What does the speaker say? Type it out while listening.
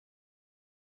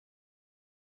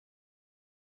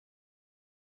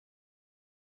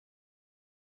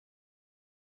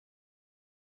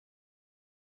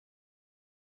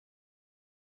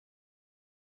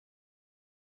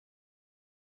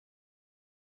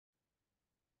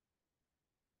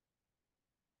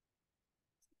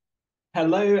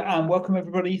Hello and welcome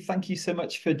everybody. Thank you so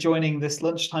much for joining this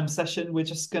lunchtime session. We're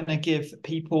just going to give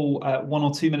people 1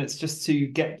 or 2 minutes just to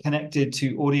get connected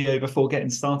to audio before getting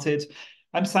started.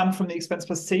 I'm Sam from the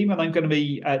ExpensePlus team, and I'm going to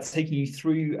be taking you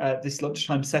through this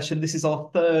lunchtime session. This is our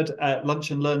third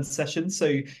Lunch and Learn session.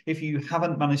 So if you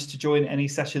haven't managed to join any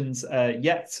sessions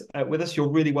yet with us, you're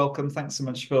really welcome. Thanks so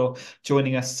much for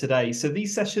joining us today. So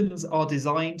these sessions are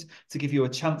designed to give you a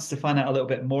chance to find out a little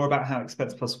bit more about how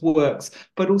ExpensePlus works,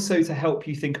 but also to help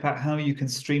you think about how you can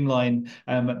streamline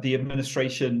the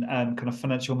administration and kind of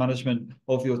financial management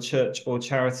of your church or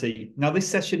charity. Now, this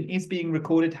session is being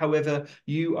recorded. However,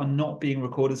 you are not being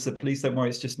recorded, so please don't worry,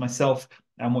 it's just myself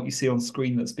and what you see on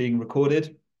screen that's being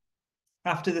recorded.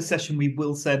 After the session, we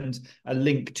will send a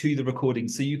link to the recording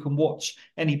so you can watch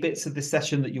any bits of the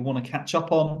session that you want to catch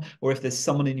up on, or if there's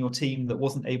someone in your team that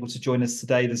wasn't able to join us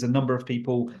today, there's a number of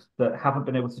people that haven't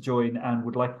been able to join and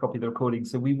would like a copy of the recording.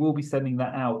 So we will be sending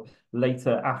that out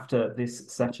later after this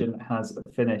session has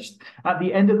finished. At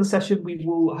the end of the session, we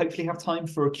will hopefully have time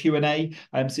for a Q&A.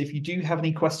 So if you do have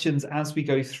any questions as we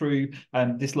go through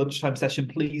this lunchtime session,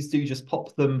 please do just pop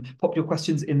your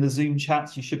questions in the Zoom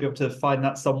chat. You should be able to find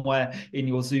that somewhere in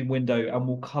your Zoom window, and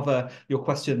we'll cover your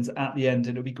questions at the end.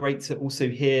 And it'll be great to also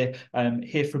hear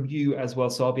from you as well.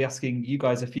 So I'll be asking you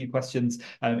guys a few questions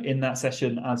in that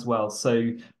session as well.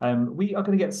 So we are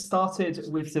going to get started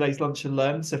with today's Lunch and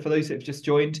Learn. So for those that have just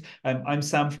joined, I'm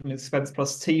Sam from the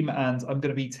ExpensePlus team, and I'm going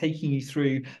to be taking you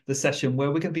through the session where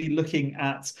we're going to be looking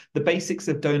at the basics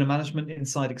of donor management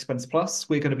inside ExpensePlus.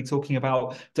 We're going to be talking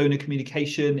about donor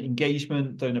communication,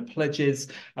 engagement, donor pledges.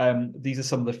 These are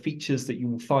some of the features that you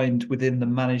will find within the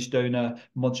Manage Donor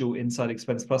module inside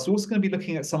ExpensePlus. We're also going to be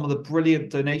looking at some of the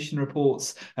brilliant donation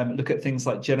reports, look at things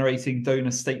like generating donor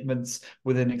statements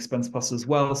within ExpensePlus as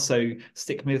well. So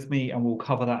stick with me and we'll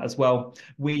cover that as well.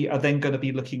 We are then going to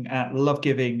be looking at love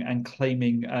giving and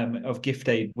claiming of gift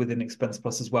aid within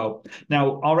ExpensePlus as well.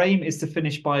 Now, our aim is to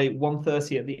finish by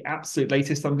 1:30 at the absolute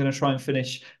latest. I'm going to try and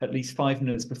finish at least 5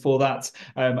 minutes before that.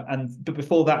 But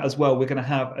before that as well, we're going to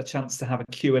have a chance to have a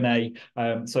Q&A.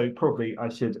 So probably I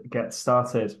should get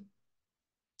started.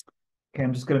 Okay,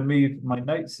 I'm just going to move my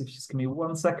notes. If you just give me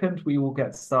 1 second, we will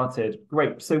get started.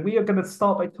 Great. So we are going to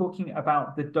start by talking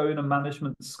about the donor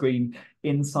management screen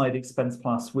inside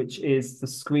ExpensePlus, which is the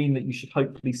screen that you should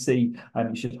hopefully see.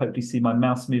 You should hopefully see my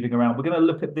mouse moving around. We're going to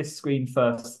look at this screen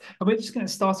first. And we're just going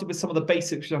to start with some of the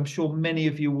basics, which I'm sure many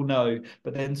of you will know,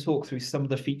 but then talk through some of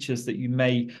the features that you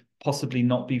may possibly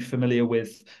not be familiar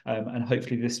with, and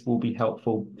hopefully this will be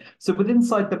helpful. So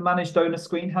inside the Manage Donor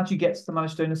screen, how do you get to the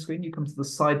Manage Donor screen? You come to the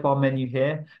sidebar menu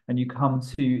here, and you come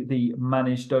to the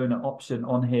Manage Donor option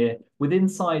on here.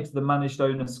 Inside the Manage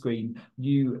Donor screen,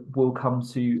 you will come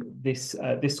to this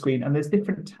screen, and there's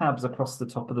different tabs across the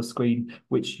top of the screen,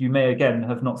 which you may again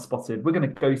have not spotted. We're going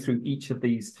to go through each of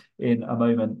these in a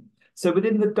moment. So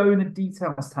within the donor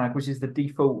details tag, which is the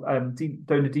default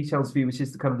donor details view, which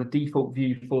is the kind of the default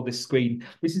view for this screen,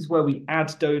 this is where we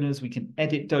add donors, we can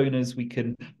edit donors, we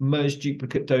can merge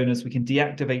duplicate donors, we can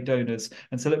deactivate donors.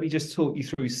 And so let me just talk you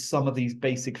through some of these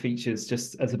basic features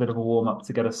just as a bit of a warm up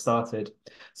to get us started.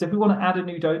 So if we want to add a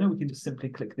new donor, we can just simply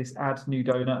click this add new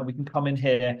donor, and we can come in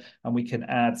here and we can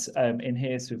add in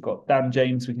here. So we've got Dan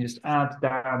James, we can just add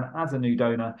Dan as a new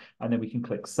donor, and then we can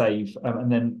click save,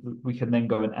 and then we can then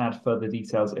go and add further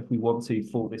details if we want to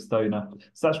for this donor.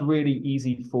 So that's really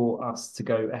easy for us to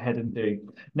go ahead and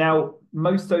do. Now,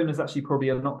 most donors actually probably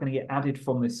are not going to get added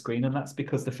from this screen, and that's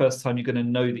because the first time you're going to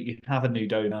know that you have a new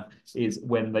donor is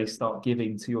when they start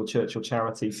giving to your church or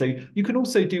charity. So you can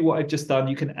also do what I've just done.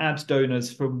 You can add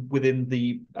donors from within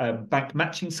the bank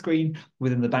matching screen,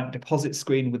 within the bank deposit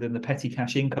screen, within the petty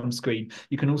cash income screen.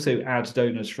 You can also add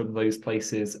donors from those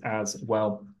places as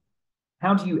well.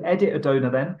 How do you edit a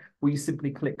donor then? Well, you simply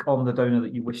click on the donor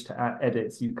that you wish to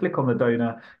edit. So you click on the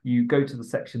donor, you go to the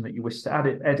section that you wish to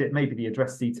edit, maybe the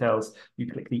address details, you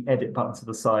click the edit button to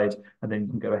the side, and then you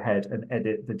can go ahead and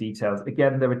edit the details.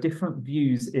 Again, there are different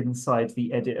views inside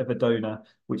the edit of a donor,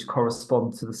 which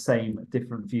correspond to the same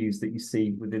different views that you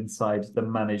see inside the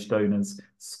Manage Donors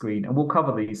screen. And we'll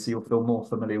cover these so you'll feel more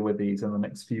familiar with these in the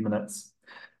next few minutes.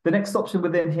 The next option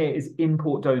within here is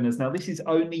import donors. Now, this is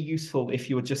only useful if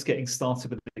you're just getting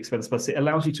started with ExpensePlus, it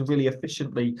allows you to really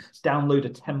efficiently download a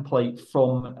template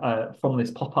from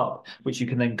this pop-up, which you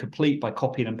can then complete by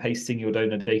copying and pasting your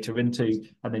donor data into,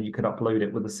 and then you can upload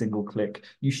it with a single click.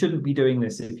 You shouldn't be doing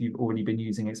this if you've already been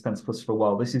using ExpensePlus for a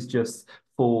while. This is just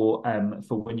for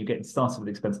when you're getting started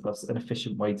with ExpensePlus, an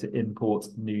efficient way to import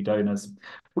new donors.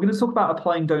 We're going to talk about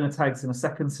applying donor tags in a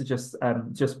second, so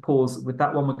just pause with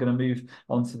that one. We're going to move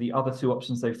on to the other two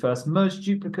options though first. Merge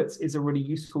duplicates is a really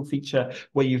useful feature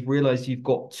where you've realized you've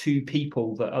got two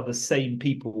people that are the same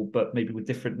people, but maybe with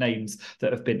different names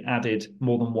that have been added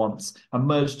more than once. And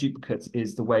merge duplicates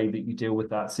is the way that you deal with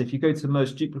that. So if you go to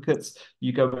merge duplicates,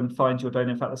 you go and find your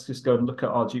donor. In fact, let's just go and look at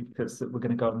our duplicates that we're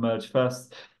going to go and merge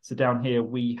first. So down here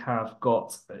we have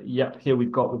got, here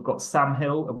we've got Sam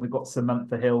Hill and we've got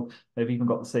Samantha Hill. They've even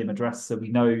got the same address, so we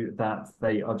know that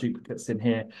they are duplicates in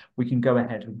here. We can go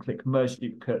ahead and click merge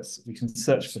duplicates. We can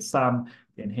search for Sam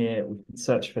in here. We can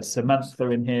search for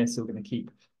Samantha in here. So we're going to keep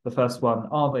the first one.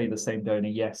 Are they the same donor?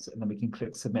 Yes. And then we can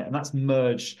click submit, and that's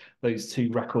merged those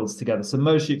two records together. So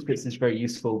merge duplicates is very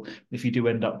useful if you do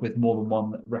end up with more than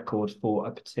one record for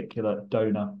a particular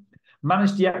donor.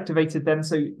 Manage deactivated then.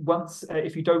 So once,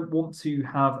 if you don't want to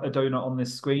have a donor on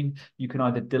this screen, you can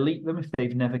either delete them if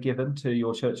they've never given to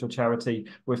your church or charity,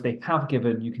 or if they have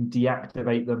given, you can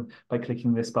deactivate them by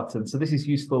clicking this button. So this is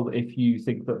useful if you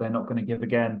think that they're not going to give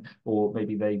again, or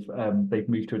maybe they've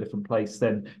moved to a different place,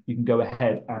 then you can go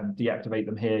ahead and deactivate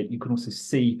them here. You can also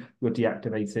see you're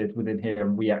deactivated within here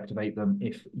and reactivate them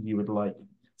if you would like.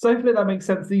 So hopefully that makes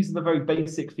sense. These are the very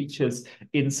basic features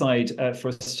inside for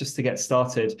us just to get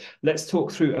started. Let's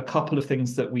talk through a couple of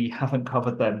things that we haven't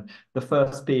covered then. The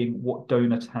first being what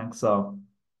donor tags are.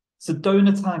 So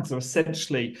donor tags are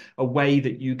essentially a way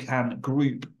that you can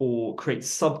group or create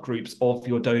subgroups of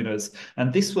your donors.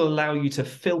 And this will allow you to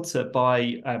filter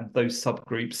by those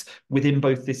subgroups within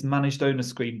both this manage donor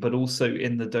screen, but also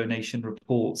in the donation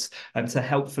reports, to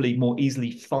helpfully more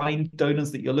easily find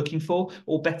donors that you're looking for,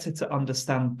 or better to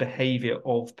understand behavior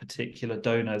of particular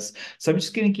donors. So I'm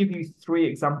just going to give you three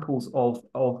examples of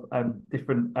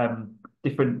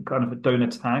different kind of donor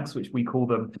tags, which we call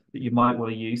them, that you might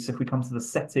want to use. So if we come to the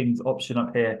settings option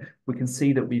up here, we can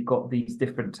see that we've got these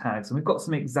different tags, and we've got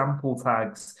some example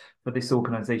tags for this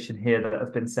organization here that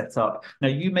have been set up. Now,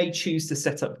 you may choose to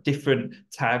set up different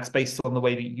tags based on the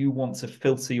way that you want to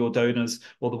filter your donors,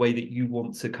 or the way that you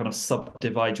want to kind of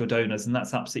subdivide your donors, and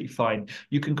that's absolutely fine.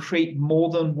 You can create more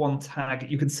than one tag.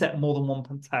 You can set more than one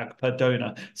tag per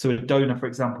donor. So a donor, for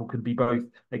example, could be both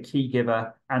a key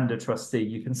giver and a trustee.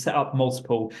 You can set up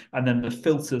multiple, and then the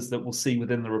filters that we'll see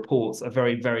within the reports are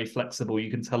very, very flexible. You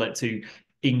can tell it to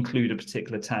include a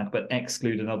particular tag but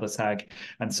exclude another tag,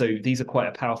 and so these are quite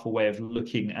a powerful way of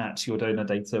looking at your donor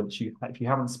data, which if you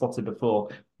haven't spotted before,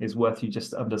 is worth you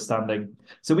just understanding.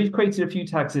 So we've created a few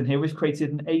tags in here. We've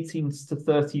created an 18s to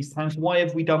 30s tag. Why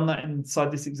have we done that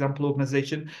inside this example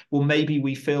organization? Well, maybe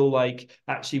we feel like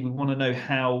actually we want to know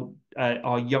how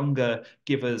our younger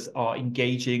givers are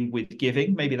engaging with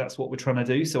giving. Maybe that's what we're trying to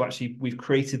do. So actually we've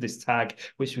created this tag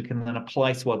which we can then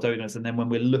apply to our donors, and then when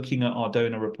we're looking at our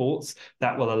donor reports,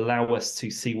 that will allow us to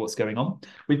see what's going on.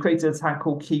 We've created a tag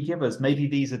called key givers. Maybe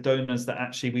these are donors that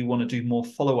actually we want to do more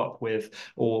follow-up with,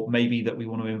 or maybe that we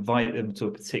want to invite them to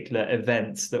a particular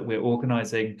event that we're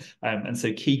organizing. And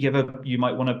so key giver, you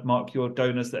might want to mark your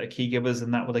donors that are key givers,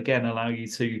 and that will again allow you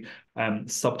to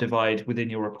subdivide within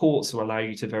your reports, or allow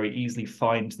you to very easily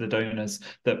find the donors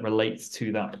that relates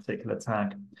to that particular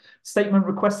tag. Statement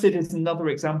requested is another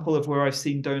example of where I've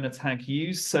seen donor tag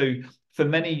used. So for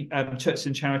many churches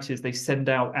and charities, they send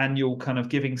out annual kind of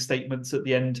giving statements at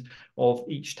the end of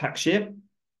each tax year.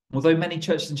 Although many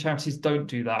churches and charities don't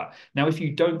do that. Now, if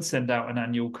you don't send out an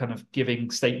annual kind of giving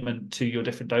statement to your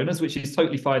different donors, which is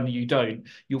totally fine that you don't,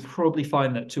 you'll probably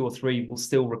find that 2 or 3 will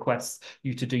still request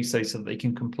you to do so that they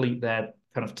can complete their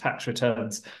kind of tax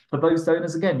returns. For those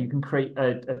donors, again, you can create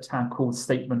a tag called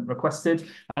statement requested,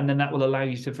 and then that will allow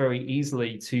you to very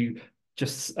easily to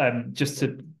just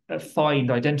to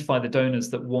identify the donors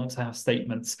that want to have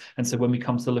statements. And so when we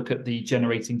come to look at the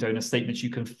generating donor statements, you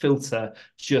can filter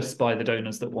just by the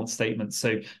donors that want statements.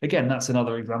 So again, that's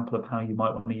another example of how you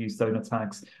might want to use donor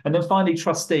tags. And then finally,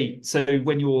 trustee. So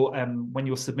when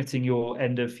you're submitting your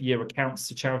end of year accounts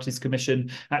to Charities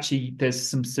Commission, actually there's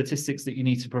some statistics that you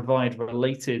need to provide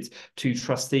related to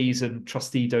trustees and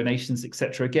trustee donations,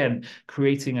 etc. Again,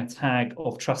 creating a tag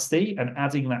of trustee and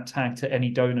adding that tag to any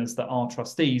donors that are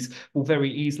trustees will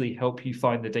very easily easily help you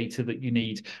find the data that you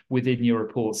need within your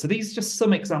report. So these are just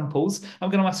some examples. I'm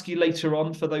going to ask you later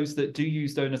on, for those that do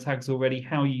use donor tags already,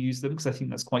 how you use them, because I think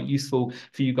that's quite useful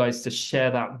for you guys to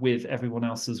share that with everyone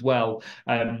else as well.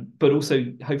 But also,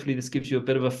 hopefully this gives you a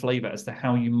bit of a flavor as to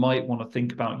how you might want to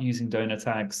think about using donor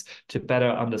tags to better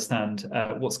understand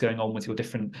what's going on with your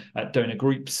different donor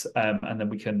groups, and then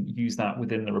we can use that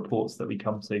within the reports that we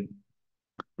come to.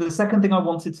 The second thing I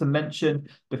wanted to mention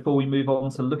before we move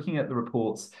on to looking at the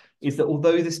reports is that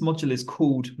although this module is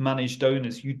called Manage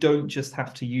Donors, you don't just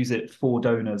have to use it for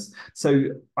donors. So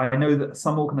I know that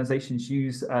some organizations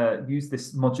use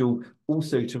this module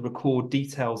also to record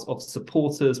details of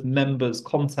supporters, members,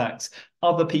 contacts,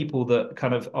 other people that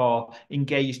kind of are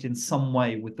engaged in some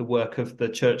way with the work of the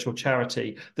church or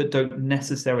charity that don't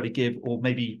necessarily give, or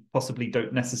maybe possibly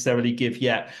don't necessarily give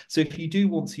yet. So if you do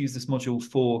want to use this module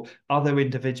for other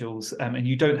individuals, and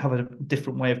you don't have a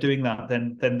different way of doing that,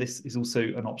 then this is also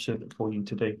an option for you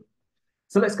to do.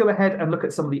 So let's go ahead and look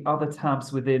at some of the other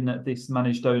tabs within this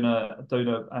Manage Donor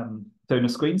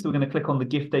screen. So we're going to click on the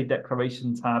Gift Aid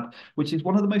Declaration tab, which is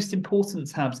one of the most important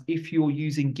tabs if you're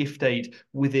using gift aid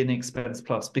within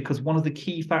ExpensePlus, because one of the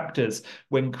key factors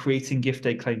when creating gift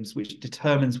aid claims, which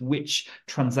determines which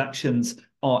transactions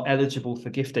are eligible for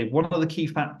gift aid, one of the key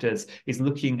factors is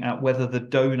looking at whether the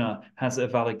donor has a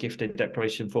valid gift aid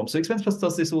declaration form. So ExpensePlus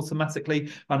does this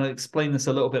automatically, and I'll explain this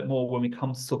a little bit more when we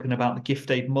come to talking about the gift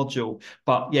aid module.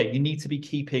 But yeah, you need to be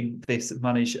keeping this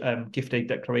Manage Gift Aid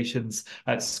Declarations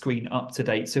screen up to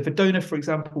date. So if a donor, for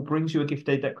example, brings you a gift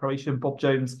aid declaration, Bob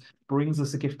Jones brings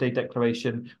us a gift aid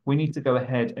declaration, we need to go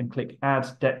ahead and click Add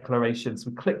Declarations.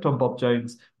 We clicked on Bob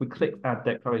Jones, we clicked Add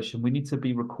Declaration. We need to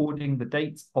be recording the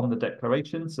date on the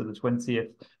declaration, so the 20th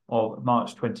of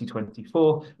March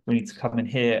 2024. We need to come in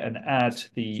here and add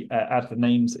the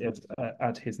names,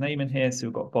 add his name in here. So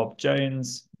we've got Bob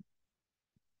Jones.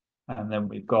 And then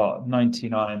we've got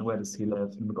 99, where does he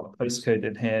live? And we've got a postcode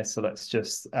in here. So let's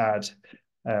just add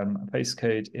a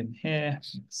postcode in here.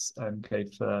 Let's go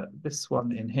for this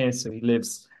one in here. So he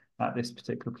lives at this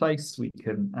particular place. We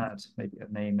can add maybe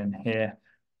a name in here.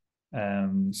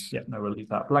 Yeah, no, we'll leave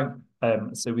that blank.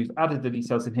 So we've added the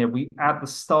details in here. We add the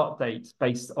start date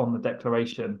based on the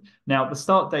declaration. Now, the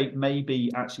start date may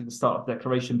be actually the start of the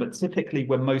declaration, but typically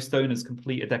when most donors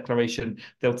complete a declaration,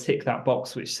 they'll tick that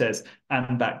box which says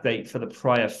and back date for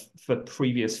the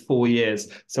previous 4 years.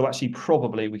 So actually,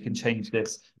 probably we can change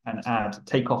this and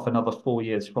take off another 4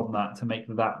 years from that to make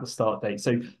that the start date.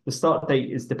 So the start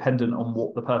date is dependent on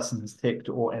what the person has ticked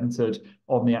or entered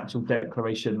on the actual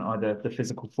declaration, either the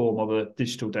physical form or the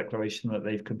digital declaration that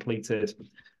they've completed.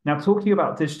 Now, talking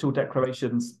about digital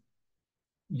declarations,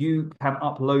 you can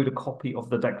upload a copy of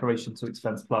the declaration to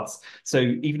ExpensePlus. So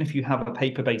even if you have a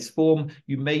paper-based form,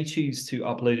 you may choose to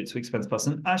upload it to ExpensePlus.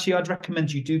 And actually, I'd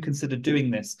recommend you do consider doing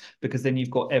this, because then you've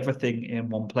got everything in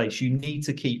one place. You need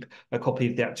to keep a copy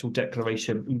of the actual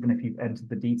declaration, even if you've entered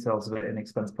the details of it in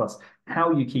ExpensePlus.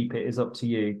 How you keep it is up to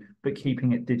you, but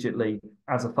keeping it digitally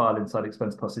as a file inside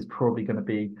ExpensePlus is probably going to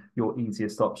be your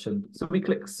easiest option. So we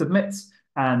click Submit,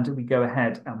 and we go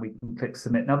ahead and we can click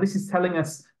Submit. Now, this is telling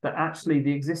us that actually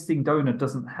the existing donor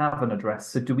doesn't have an address.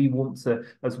 So do we want to,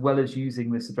 as well as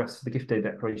using this address for the gift aid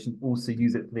declaration, also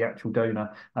use it for the actual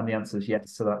donor? And the answer is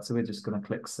yes to that. So we're just going to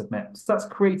click Submit. So that's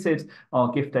created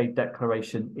our gift aid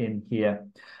declaration in here.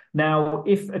 Now,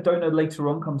 if a donor later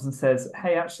on comes and says,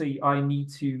 hey, actually, I need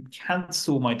to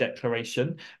cancel my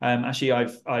declaration. Actually,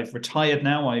 I've retired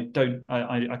now.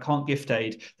 I can't gift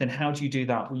aid. Then how do you do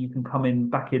that? Well, you can come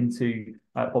back into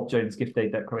Bob Jones gift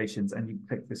aid declarations, and you can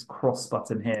click this cross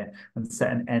button here and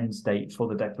set an end date for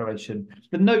the declaration.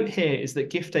 The note here is that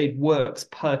gift aid works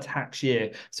per tax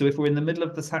year. So if we're in the middle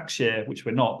of the tax year, which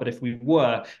we're not, but if we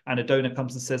were, and a donor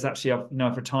comes and says, actually,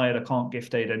 I've retired, I can't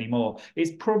gift aid anymore,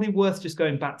 it's probably worth just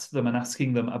going back to them and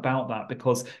asking them about that,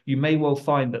 because you may well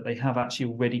find that they have actually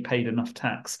already paid enough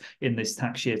tax in this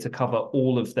tax year to cover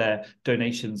all of their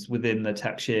donations within the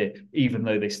tax year, even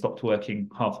though they stopped working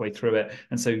halfway through it.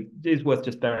 And so it is worth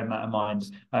just bearing that in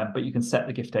mind, but you can set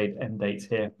the gift aid end date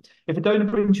here. If a donor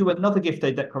brings you another gift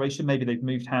aid declaration, maybe they've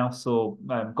moved house or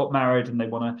got married and they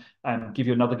want to give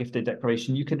you another gift aid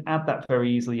declaration, you can add that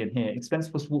very easily in here.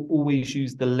 ExpensePlus will always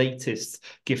use the latest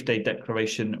gift aid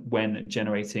declaration when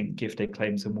generating gift aid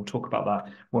claims, and we'll talk about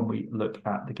that when we look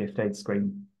at the gift aid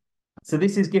screen. So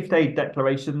this is gift aid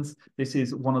declarations. This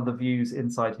is one of the views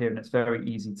inside here, and it's very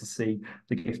easy to see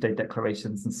the gift aid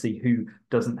declarations and see who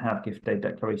doesn't have gift aid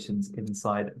declarations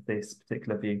inside this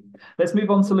particular view. Let's move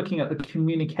on to looking at the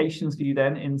communications view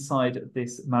then inside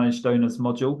this manage donors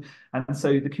module. And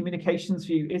so the communications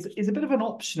view is a bit of an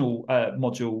optional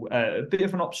module, a bit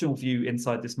of an optional view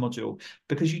inside this module,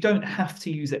 because you don't have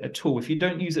to use it at all. If you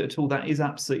don't use it at all, that is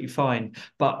absolutely fine.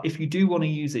 But if you do want to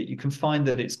use it, you can find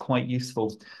that it's quite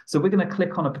useful. So we're going to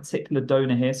click on a particular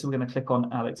donor here. So we're going to click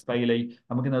on Alex Bailey,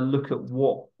 and we're going to look at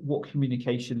what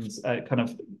communications kind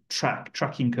of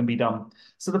tracking can be done.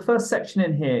 So the first section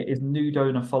in here is new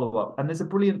donor follow-up. And there's a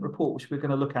brilliant report, which we're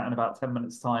going to look at in about 10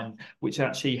 minutes time, which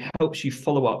actually helps you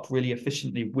follow up really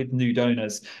efficiently with new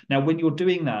donors. Now, when you're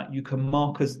doing that, you can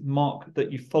mark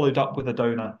that you followed up with a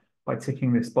donor by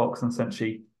ticking this box, and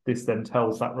essentially this then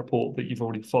tells that report that you've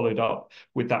already followed up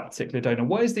with that particular donor.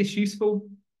 Why is this useful?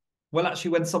 Well,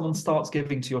 actually, when someone starts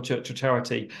giving to your church or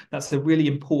charity, that's a really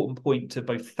important point to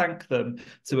both thank them,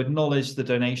 to acknowledge the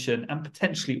donation, and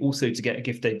potentially also to get a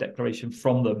gift aid declaration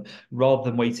from them, rather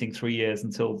than waiting 3 years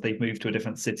until they've moved to a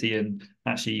different city and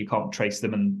actually you can't trace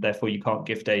them and therefore you can't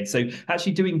gift aid. So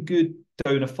actually doing good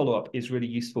donor follow-up is really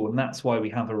useful, and that's why we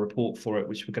have a report for it,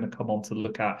 which we're going to come on to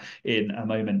look at in a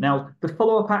moment. Now, the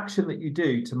follow-up action that you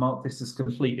do to mark this as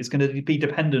complete is going to be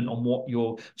dependent on what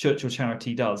your church or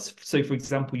charity does. So, for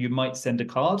example, you might send a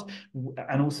card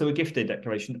and also a gift aid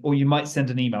declaration, or you might send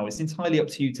an email. It's entirely up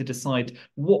to you to decide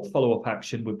what follow-up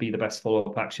action would be the best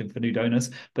follow-up action for new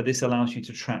donors, but this allows you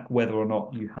to track whether or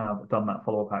not you have done that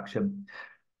follow-up action.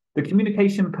 The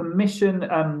communication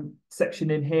permission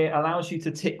section in here allows you to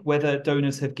tick whether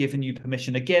donors have given you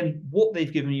permission. Again, what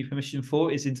they've given you permission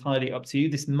for is entirely up to you.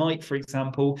 This might, for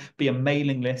example, be a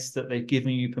mailing list that they've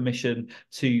given you permission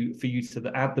for you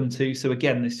to add them to. So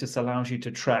again, this just allows you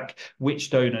to track which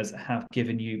donors have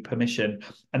given you permission.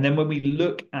 And then when we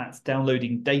look at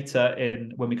downloading data,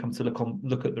 when we come to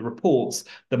look at the reports,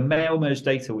 the mail merge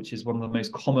data, which is one of the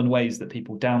most common ways that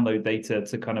people download data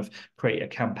to kind of create a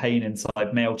campaign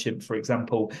inside MailChimp, for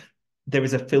example, there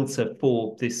is a filter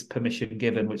for this permission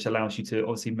given, which allows you to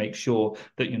obviously make sure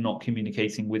that you're not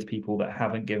communicating with people that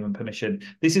haven't given permission.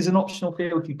 This is an optional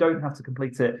field. You don't have to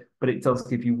complete it, but it does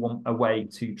give you a way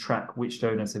to track which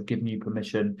donors have given you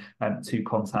permission to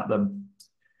contact them.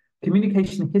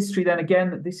 Communication history, then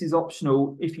again, this is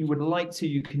optional. If you would like to,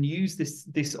 you can use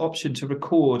this option to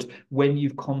record when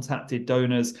you've contacted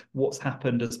donors, what's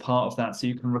happened as part of that. So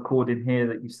you can record in here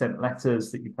that you've sent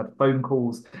letters, that you've had phone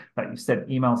calls, that you've sent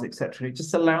emails, etc. It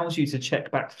just allows you to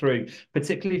check back through,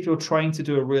 particularly if you're trying to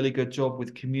do a really good job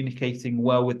with communicating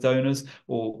well with donors,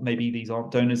 or maybe these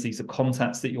aren't donors, these are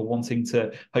contacts that you're wanting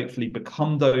to hopefully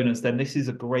become donors, then this is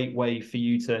a great way for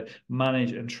you to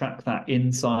manage and track that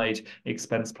inside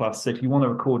ExpensePlus. So if you want to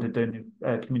record a donor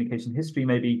communication history,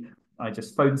 maybe I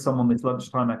just phoned someone this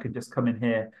lunchtime, I could just come in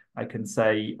here, I can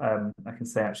say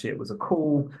actually it was a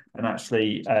call, and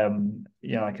actually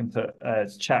I can put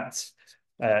chat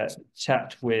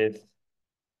with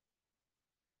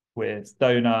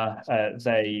donor,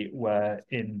 they were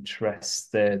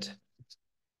interested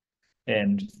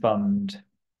in fundraising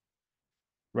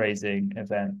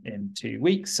event in 2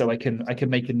 weeks. So I can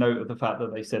make a note of the fact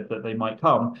that they said that they might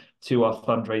come to our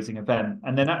fundraising event.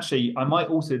 And then actually I might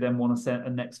also then want to send a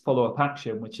next follow-up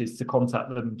action, which is to contact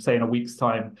them, say in a week's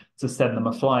time, to send them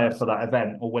a flyer for that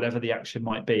event or whatever the action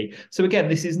might be. So again,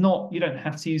 this is not, you don't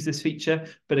have to use this feature,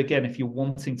 but again, if you're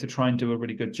wanting to try and do a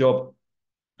really good job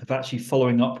of actually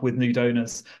following up with new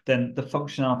donors, then the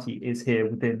functionality is here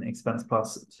within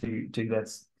ExpensePlus to do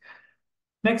this.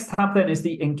 Next tab then is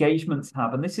the engagement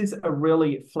tab, and this is a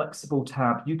really flexible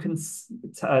tab. You can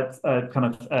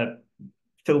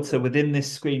filter within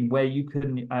this screen where you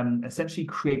can essentially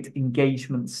create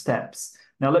engagement steps.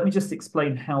 Now, let me just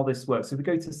explain how this works. So if we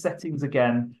go to settings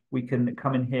again, we can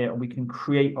come in here and we can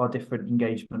create our different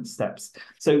engagement steps.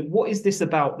 So what is this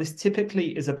about? This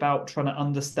typically is about trying to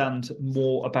understand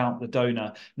more about the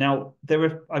donor. Now,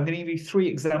 I'm going to give you 3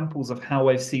 examples of how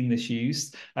I've seen this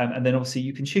used. And then obviously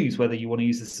you can choose whether you want to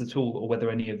use this at all or whether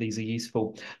any of these are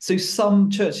useful. So some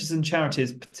churches and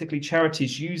charities, particularly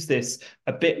charities, use this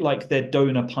a bit like their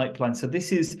donor pipeline. So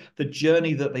this is the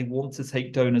journey that they want to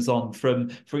take donors on from,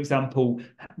 for example,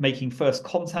 making first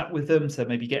contact with them, to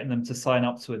maybe getting them to sign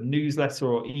up to a newsletter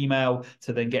or email,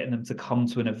 to then getting them to come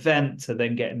to an event, to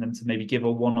then getting them to maybe give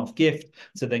a one-off gift,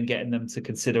 to then getting them to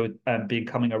consider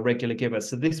becoming a regular giver.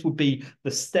 So this would be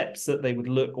the steps that they would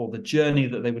look, or the journey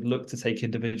that they would look to take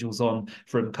individuals on,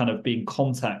 from kind of being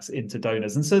contacts into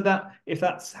donors. And so that, if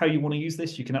that's how you want to use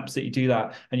this, you can absolutely do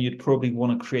that. And you'd probably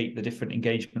want to create the different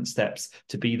engagement steps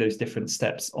to be those different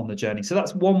steps on the journey. So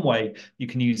that's one way you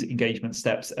can use engagement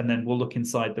steps. And then we'll look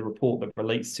inside the report that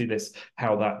relates to this,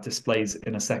 how that displays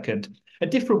in a second. A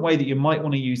different way that you might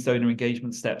want to use donor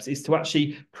engagement steps is to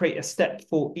actually create a step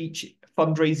for each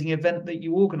fundraising event that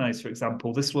you organize, for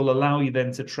example. This will allow you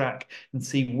then to track and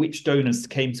see which donors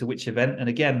came to which event. And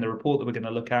again, the report that we're going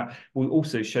to look at will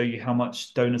also show you how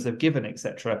much donors have given,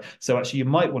 etc. So actually, you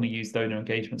might want to use donor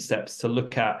engagement steps to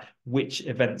look at which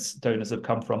events donors have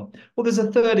come from. Well, there's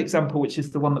a third example, which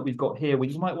is the one that we've got here, where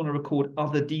you might want to record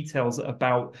other details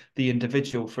about the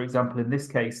individual. For example, in this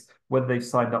case, whether they've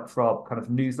signed up for our kind of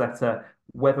newsletter,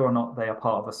 whether or not they are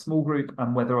part of a small group,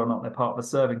 and whether or not they're part of a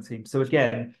serving team. So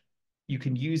again, you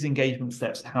can use engagement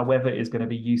steps however is going to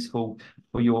be useful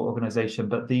for your organization,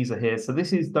 but these are here. So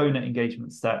this is donor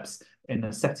engagement steps in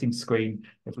the settings screen.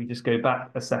 If we just go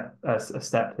back a step,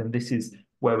 then this is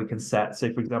where we can set.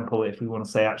 So for example, if we want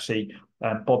to say actually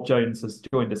Bob Jones has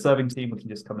joined the serving team, we can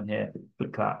just come in here,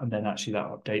 click that, and then actually that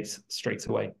updates straight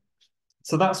away.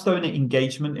 So that's donor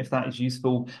engagement, if that is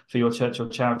useful for your church or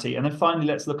charity. And then finally,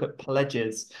 let's look at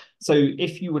pledges. So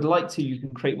if you would like to, you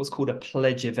can create what's called a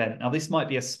pledge event. Now, this might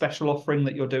be a special offering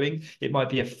that you're doing. It might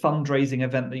be a fundraising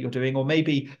event that you're doing, or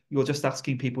maybe you're just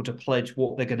asking people to pledge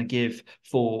what they're going to give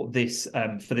for this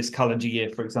calendar year,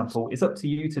 for example. It's up to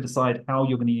you to decide how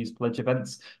you're going to use pledge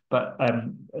events. But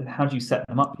how do you set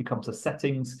them up? You come to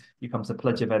settings, you come to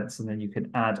pledge events, and then you can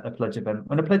add a pledge event.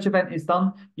 When a pledge event is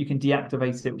done, you can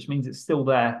deactivate it, which means it's still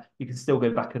there. You can still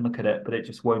go back and look at it, but it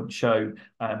just won't show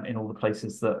in all the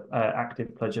places that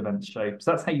active pledge events show.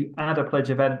 So that's how you add a pledge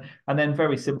event. And then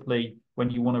very simply, when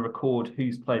you want to record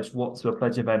who's pledged what to a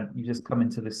pledge event, you just come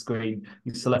into this screen,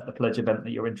 you select the pledge event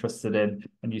that you're interested in,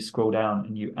 and you scroll down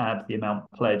and you add the amount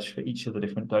pledged for each of the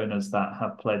different donors that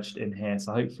have pledged in here.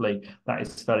 So hopefully that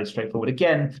is fairly straightforward.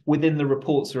 Again, within the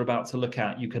reports we're about to look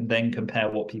at, you can then compare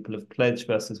what people have pledged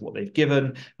versus what they've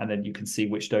given, and then you can see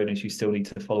which donors you still need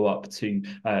to follow up to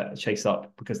chase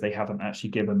up because they haven't actually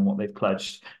given what they've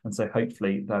pledged. And so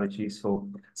hopefully that is useful.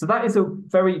 So that is a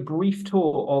very brief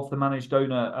tour of the Managed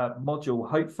Donor module.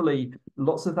 Hopefully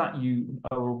lots of that you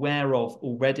are aware of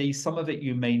already. Some of it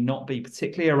you may not be,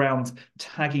 particularly around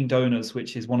tagging donors,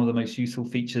 which is one of the most useful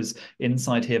features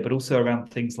inside here, but also around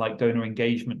things like donor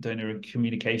engagement, donor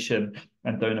communication,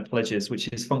 and donor pledges, which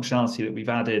is functionality that we've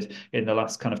added in the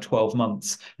last kind of 12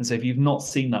 months. And so if you've not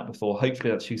seen that before, hopefully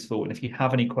that's useful. And if you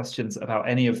have any questions about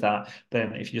any of that,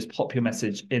 then if you just pop your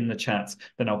message in the chat,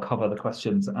 then I'll cover the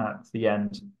questions at the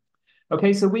end.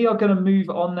 Okay, so we are going to move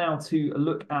on now to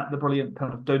look at the brilliant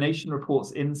kind of donation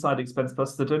reports inside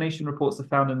ExpensePlus. The donation reports are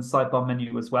found in the sidebar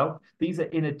menu as well. These are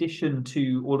in addition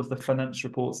to all of the finance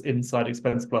reports inside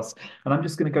ExpensePlus. And I'm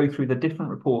just going to go through the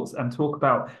different reports and talk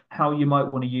about how you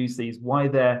might want to use these, why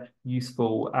they're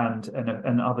useful, and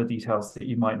other details that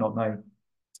you might not know.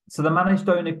 So the Managed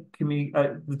Donor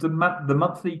the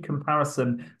monthly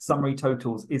comparison summary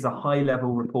totals is a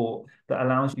high-level report that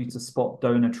allows you to spot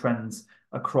donor trends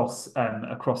across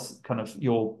kind of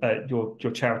your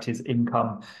charity's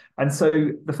income. And so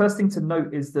the first thing to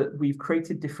note is that we've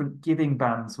created different giving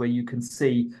bands where you can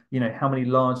see, how many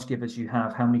large givers you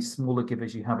have, how many smaller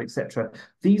givers you have, etc.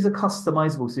 These are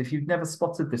customizable. So if you've never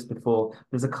spotted this before,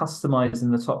 there's a customize in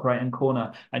the top right-hand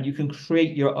corner, and you can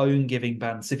create your own giving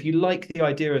band. So if you like the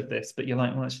idea of this, but you're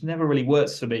like, well, it never really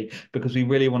works for me because we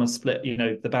really want to split,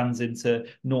 the bands into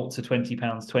 0 to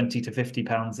 £20, 20 to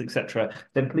 £50, etc.,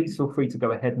 then please feel free to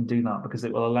go ahead and do that, because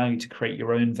it will allow you to create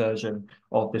your own version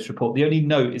of this report. The only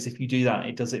note is if you do that,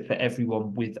 it does it for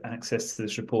everyone with access to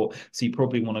this report. So you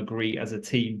probably want to agree as a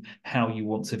team how you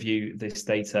want to view this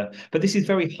data. But this is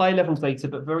very high level data,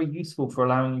 but very useful for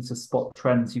allowing you to spot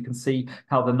trends. You can see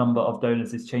how the number of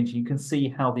donors is changing. You can see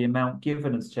how the amount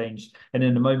given has changed. And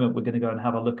in a moment, we're going to go and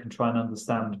have a look and try and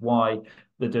understand why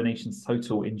the donations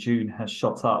total in June has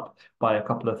shot up by a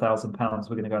couple of £1,000.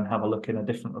 We're going to go and have a look in a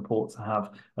different report to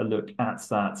have a look at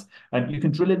that. And you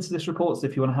can drill into this report. So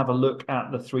if you want to have a look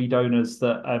at the 3 donors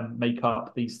that make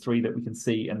up these 3 that we can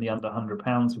see in the under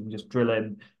 £100, we can just drill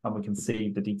in and we can see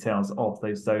the details of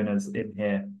those donors in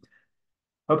here.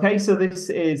 Okay, so this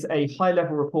is a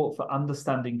high-level report for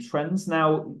understanding trends.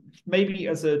 Now, maybe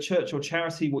as a church or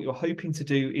charity, what you're hoping to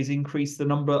do is increase the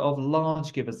number of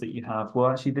large givers that you have. Well,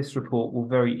 actually, this report will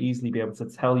very easily be able to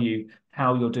tell you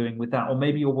how you're doing with that. Or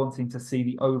maybe you're wanting to see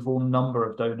the overall number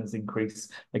of donors increase.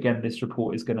 Again, this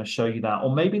report is going to show you that.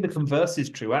 Or maybe the converse is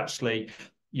true. Actually,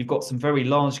 you've got some very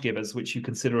large givers, which you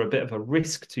consider a bit of a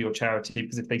risk to your charity,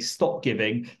 because if they stop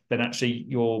giving, then actually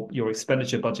your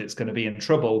expenditure budget is going to be in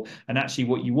trouble. And actually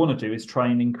what you want to do is try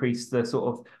and increase the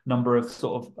sort of number of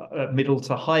sort of middle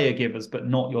to higher givers, but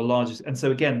not your largest. And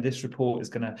so again, this report is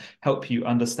going to help you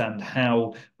understand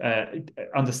how,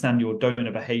 understand your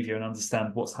donor behavior and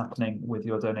understand what's happening with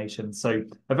your donations. So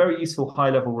a very useful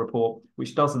high level report,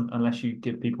 which doesn't, unless you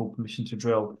give people permission to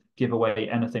drill, give away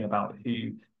anything about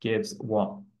who gives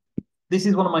what. This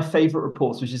is one of my favorite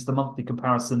reports, which is the monthly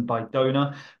comparison by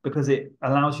donor, because it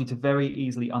allows you to very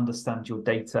easily understand your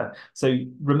data. So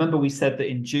remember, we said that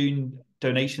in June,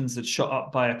 donations had shot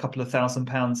up by a couple of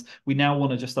 £1,000. We now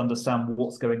want to just understand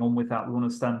what's going on with that. We want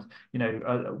to understand,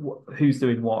 who's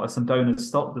doing what. Are some donors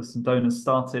stopped? There's some donors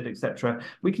started, etc.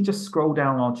 We can just scroll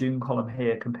down our June column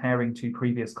here, comparing to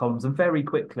previous columns, and very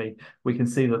quickly we can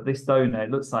see that this donor, it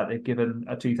looks like they've given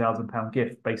a £2,000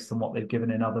 gift based on what they've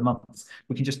given in other months.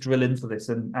 We can just drill into this,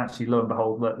 and actually, lo and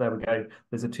behold, look, there we go.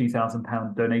 There's a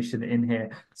 £2,000 donation in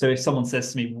here. So if someone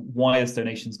says to me, why has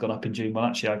donations gone up in June? Well,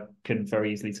 actually, I can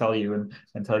very easily tell you and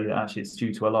tell you that actually it's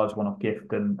due to a large one-off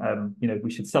gift, and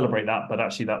we should celebrate that, but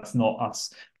actually that's not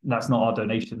us. That's not our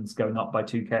donations going up by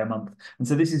 2K a month. And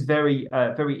so this is very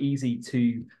easy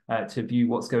to view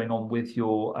what's going on with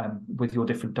your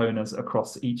different donors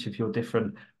across each of your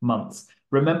different months.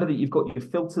 Remember that you've got your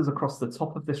filters across the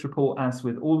top of this report, as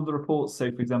with all of the reports.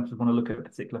 So, for example, if we want to look at a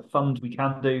particular fund, we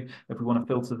can do. If we want to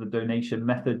filter the donation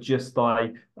method just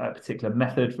by a particular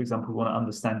method, for example, we want to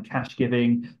understand cash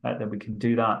giving, then we can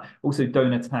do that. Also,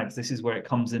 donor tags. This is where it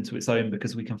comes into its own,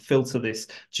 because we can filter this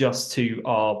just to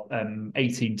our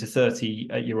 18 to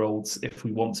 30-year-olds if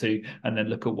we want to, and then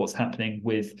look at what's happening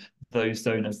with those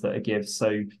donors that are give.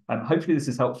 So hopefully this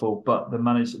is helpful, but the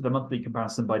monthly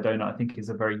comparison by donor, I think, is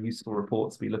a very useful report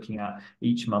to be looking at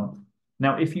each month.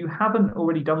 Now, if you haven't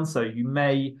already done so, you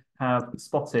may have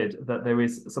spotted that there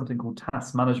is something called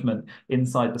task management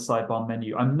inside the sidebar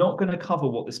menu. I'm not going to cover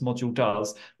what this module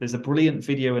does. There's a brilliant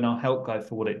video in our help guide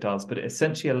for what it does, but it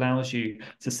essentially allows you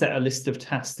to set a list of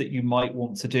tasks that you might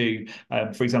want to do,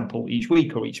 for example, each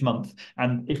week or each month.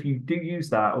 And if you do use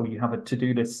that, or you have a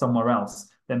to-do list somewhere else,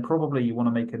 then probably you want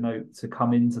to make a note to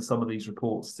come into some of these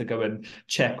reports to go and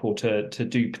check, or to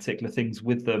do particular things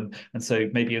with them. And so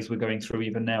maybe as we're going through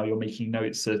even now, you're making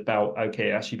notes about, okay,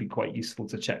 it actually be quite useful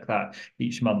to check that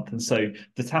each month. And so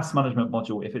the task management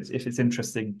module, if it's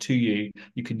interesting to you,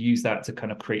 you can use that to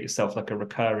kind of create yourself like a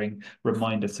recurring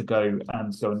reminder to go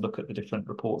and look at the different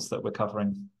reports that we're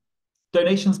covering.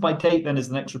 Donations by date then is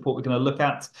the next report we're going to look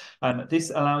at. This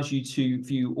allows you to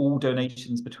view all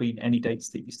donations between any dates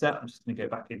that you set. I'm just going to go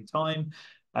back in time.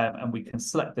 And we can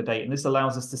select the date, and this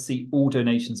allows us to see all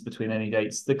donations between any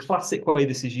dates. The classic way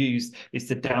this is used is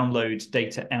to download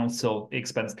data out of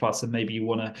ExpensePlus, and maybe you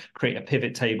want to create a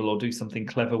pivot table or do something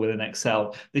clever with an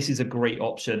Excel. This is a great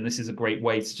option. This is a great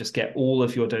way to just get all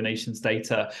of your donations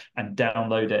data and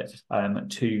download it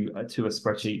to a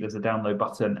spreadsheet. There's a download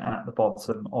button at the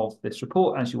bottom of this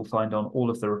report, as you will find on all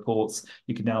of the reports.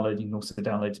 You can download. You can also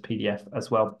download to PDF as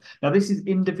well. Now, this is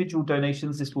individual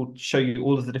donations. This will show you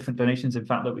all of the different donations. In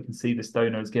fact, that we can see this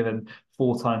donor is given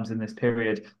 4 times in this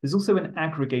period. There's also an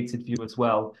aggregated view as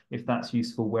well, if that's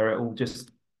useful, where it will just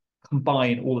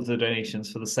combine all of the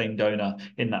donations for the same donor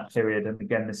in that period. And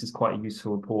again, this is quite a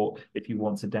useful report if you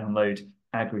want to download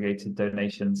aggregated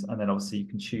donations, and then obviously you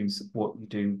can choose what you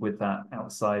do with that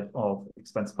outside of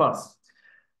ExpensePlus.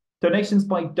 Donations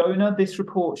by donor. This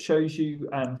report shows you,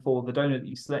 for the donor that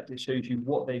you select, it shows you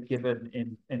what they've given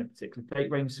in a particular date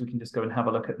range. So we can just go and have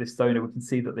a look at this donor. We can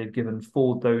see that they've given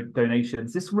 4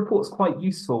 donations. This report's quite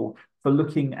useful for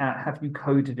looking at, have you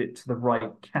coded it to the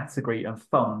right category and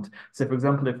fund? So, for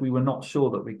example, if we were not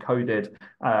sure that we coded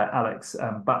Alex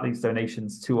Batley's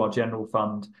donations to our general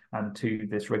fund and to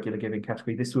this regular giving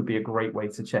category, this would be a great way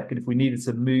to check. And if we needed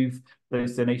to move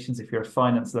those donations, if you're a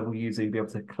finance level user, you'll be able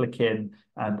to click in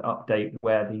and update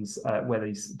where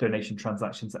these donation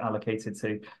transactions are allocated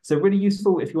to. So really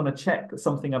useful if you want to check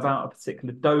something about a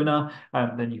particular donor,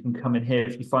 then you can come in here.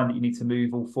 If you find that you need to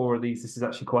move all 4 of these, this is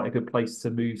actually quite a good place to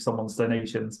move someone's someone's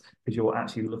donations, because you're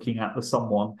actually looking at the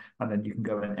someone, and then you can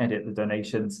go and edit the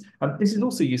donations. This is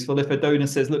also useful if a donor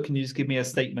says, look, can you just give me a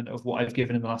statement of what I've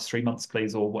given in the last 3 months,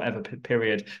 please, or whatever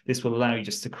period. This will allow you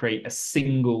just to create a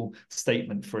single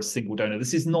statement for a single donor.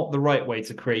 This is not the right way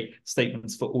to create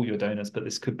statements for all your donors, but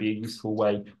this could be a useful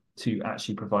way to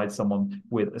actually provide someone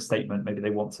with a statement. Maybe they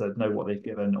want to know what they've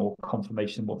given or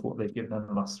confirmation of what they've given in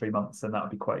the last 3 months, and that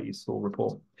would be quite a useful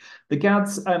report. The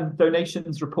GADS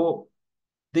donations report,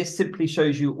 this simply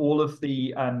shows you all of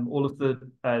the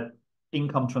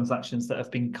income transactions that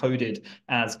have been coded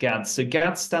as GADS. So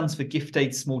GADS stands for Gift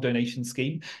Aid Small Donation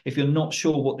Scheme. If you're not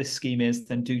sure what this scheme is,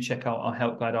 then do check out our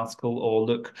help guide article, or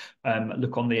look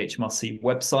on the HMRC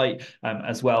website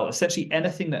as well. Essentially,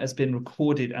 anything that has been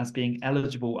recorded as being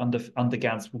eligible under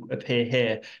GADS will appear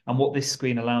here. And what this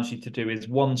screen allows you to do is,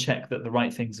 one, check that the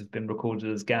right things have been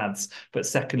recorded as GADS, but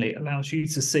secondly, it allows you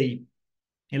to see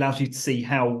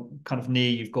how kind of near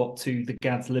you've got to the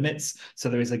GADS limits. So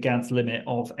there is a GADS limit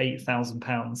of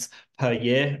 £8,000 per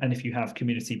year. And if you have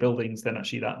community buildings, then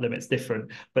actually that limit's different.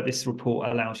 But this report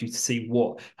allows you to see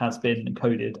what has been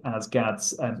coded as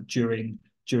GADS during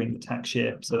the tax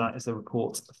year. So that is a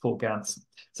report for GADS.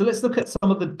 So let's look at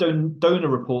some of the donor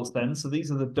reports then. So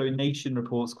these are the donation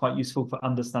reports, quite useful for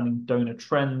understanding donor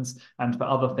trends and for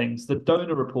other things. The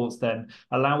donor reports then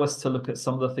allow us to look at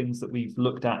some of the things that we've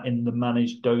looked at in the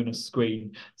managed donor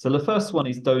screen. So the first one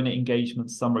is donor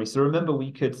engagement summary. So remember,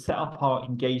 we could set up our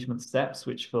engagement steps,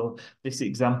 which for this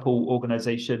example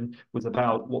organization was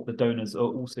about what the donors are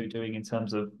also doing in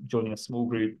terms of joining a small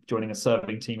group, joining a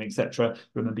serving team, etc.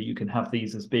 Remember, you can have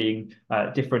these as being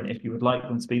different if you would like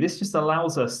them to be. This just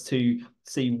allows us to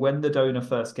see when the donor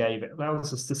first gave. It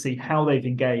allows us to see how they've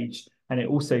engaged, and it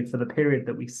also, for the period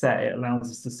that we set, it allows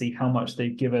us to see how much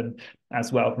they've given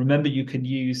as well. Remember, you can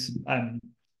use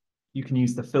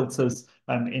the filters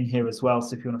in here as well.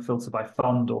 So if you want to filter by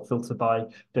fund, or filter by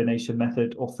donation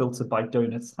method, or filter by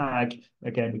donor tag,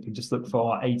 again, we can just look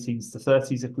for our 18s to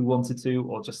 30s if we wanted to,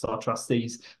 or just our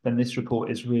trustees. Then this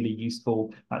report is really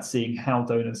useful at seeing how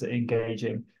donors are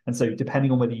engaging. And so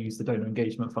depending on whether you use the donor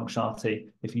engagement functionality,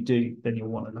 if you do, then you'll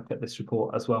want to look at this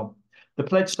report as well. The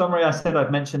pledge summary, I said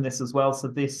I've mentioned this as well. So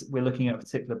this, we're looking at a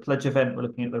particular pledge event, we're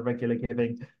looking at the regular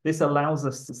giving. This allows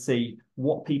us to see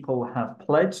what people have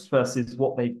pledged versus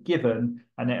what they've given,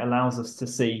 and it allows us to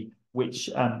see which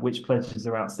pledges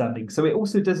are outstanding. So it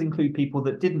also does include people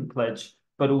that didn't pledge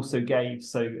but also gave,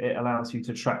 so it allows you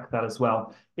to track that as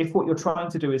well. If what you're trying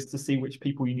to do is to see which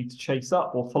people you need to chase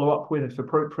up or follow up with if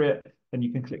appropriate, then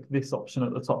you can click this option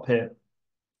at the top here,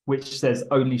 which says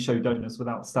only show donors with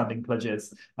outstanding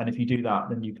pledges. And if you do that,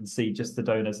 then you can see just the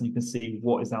donors, and you can see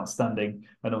what is outstanding,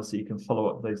 and also you can follow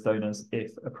up those donors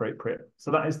if appropriate.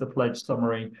 So that is the pledge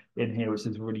summary in here, which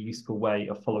is a really useful way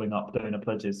of following up donor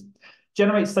pledges.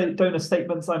 Generate donor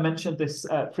statements. I mentioned this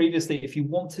previously. If you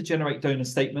want to generate donor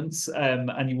statements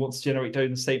and you want to generate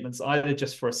donor statements either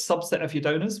just for a subset of your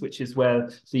donors, which is where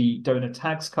the donor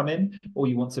tags come in, or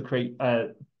you want to create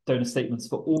donor statements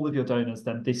for all of your donors,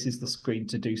 then this is the screen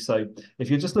to do so. If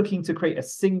you're just looking to create a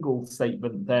single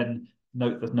statement, then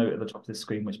note the note at the top of the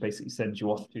screen, which basically sends you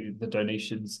off to the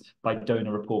donations by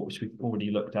donor report, which we've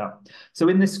already looked at. So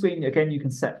in this screen, again, you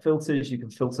can set filters. You can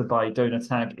filter by donor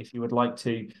tag if you would like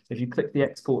to. If you click the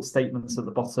export statements at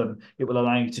the bottom, it will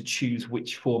allow you to choose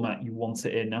which format you want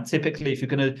it in. Now, typically, if you're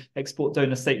going to export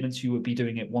donor statements, you would be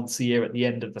doing it once a year at the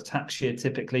end of the tax year.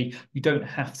 Typically, you don't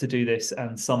have to do this,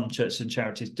 and some churches and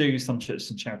charities do, some churches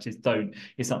and charities don't.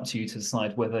 It's up to you to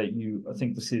decide whether you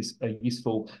think this is a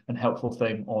useful and helpful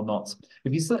thing or not.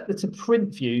 If you select the to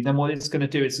print view, then what it's going to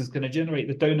do is it's going to generate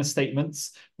the donor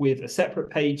statements with a separate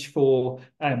page for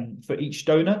each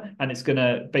donor, and it's going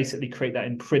to basically create that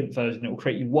in print version. It will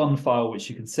create you one file which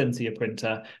you can send to your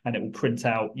printer, and it will print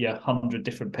out your 100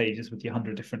 different pages with your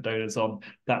 100 different donors on.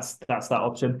 That's that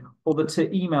option. Or the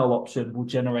to email option will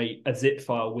generate a zip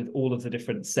file with all of the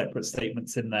different separate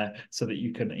statements in there, so that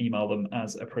you can email them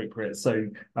as appropriate. So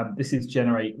this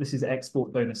is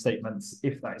export donor statements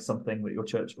if that is something that your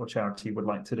church or charity would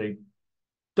like to do.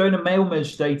 Donor mail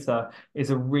merge data is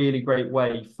a really great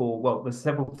way for, well, there's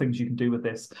several things you can do with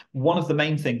this. One of the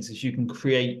main things is you can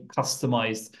create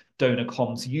customized donor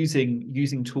comms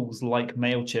using tools like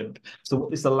MailChimp. So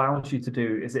what this allows you to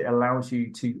do is it allows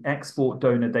you to export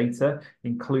donor data,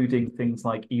 including things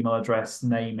like email address,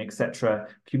 name, etc.,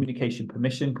 communication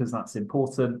permission, because that's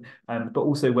important, but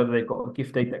also whether they've got a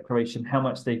gift aid declaration, how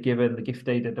much they've given, the gift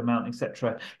aided amount,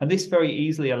 etc. And this very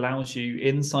easily allows you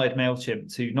inside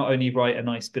MailChimp to not only write a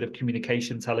nice bit of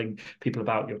communication telling people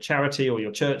about your charity or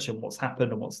your church and what's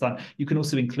happened and what's done, you can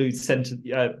also include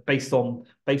based on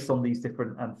these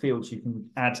different fields, fields, you can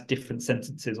add different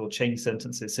sentences or change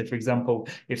sentences. So for example,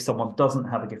 if someone doesn't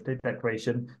have a gift aid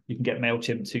declaration, you can get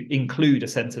MailChimp to include a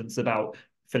sentence about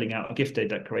filling out a gift aid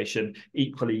declaration.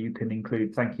 Equally, you can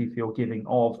include thank you for your giving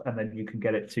of, and then you can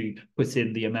get it to put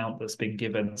in the amount that's been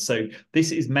given. So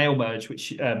this is mail merge,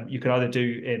 which you can either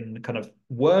do in kind of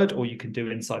Word, or you can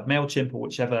do inside MailChimp, or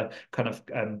whichever kind of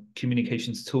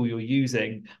communications tool you're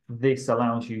using. This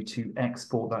allows you to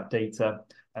export that data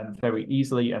very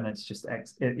easily, and it's just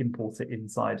import it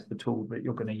inside the tool that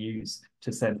you're going to use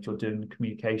to send your donor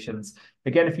communications.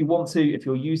 Again, if you want to, if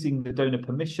you're using the donor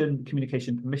permission,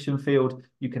 communication permission field,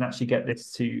 you can actually get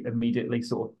this to immediately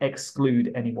sort of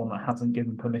exclude anyone that hasn't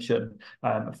given permission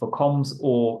for comms,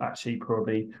 or actually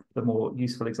probably the more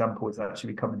useful example is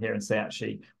actually come in here and say,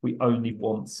 actually, we only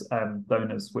want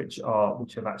donors which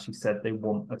have actually said they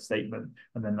want a statement,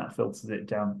 and then that filters it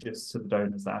down just to the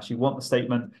donors that actually want the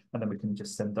statement, and then we can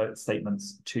just send those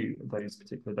statements to those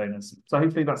particular donors. So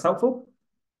hopefully that's helpful.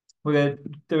 We're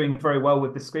doing very well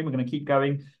with this screen. We're going to keep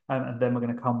going, and then we're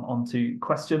going to come on to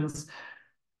questions.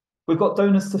 We've got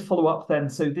donors to follow up then.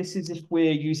 So this is if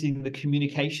we're using the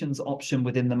communications option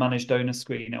within the manage donor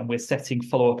screen, and we're setting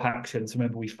follow-up actions.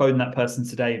 Remember, we phoned that person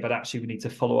today, but actually we need to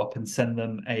follow up and send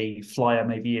them a flyer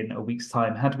maybe in a week's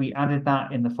time. Had we added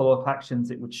that in the follow-up actions,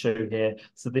 it would show here.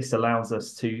 So this allows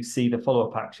us to see the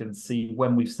follow-up actions, see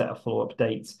when we've set a follow-up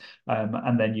date,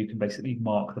 and then you can basically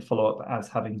mark the follow-up as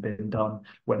having been done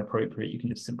when appropriate. You can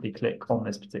just simply click on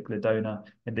this particular donor.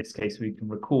 In this case, we can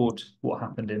record what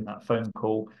happened in that phone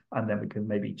call, and then we can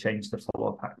maybe change the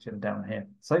follow-up action down here.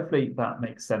 So hopefully that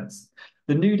makes sense.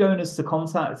 The new donors to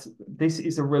contact, this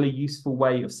is a really useful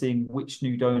way of seeing which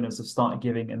new donors have started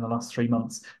giving in the last 3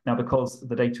 months. Now, because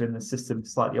the data in the system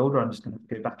is slightly older, I'm just going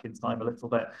to go back in time a little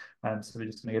bit. So we're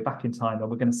just going to go back in time, and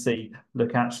we're going to see,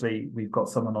 look, actually, we've got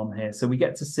someone on here. So we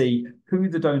get to see who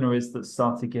the donor is that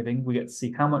started giving. We get to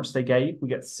see how much they gave. We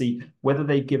get to see whether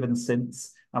they've given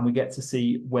since, and we get to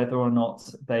see whether or not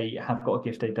they have got a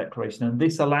gift aid declaration. And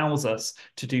this allows us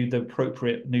to do the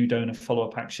appropriate new donor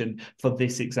follow-up action for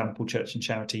this example church and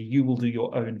charity. You will do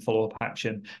your own follow-up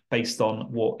action based on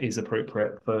what is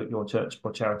appropriate for your church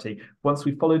or charity. Once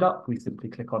we've followed up, we simply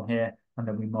click on here, and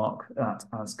then we mark that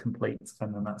as complete,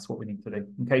 and then that's what we need to do.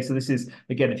 Okay, so this is,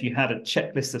 again, if you had a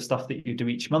checklist of stuff that you do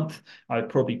each month, I would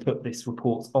probably put this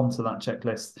report onto that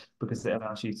checklist, because it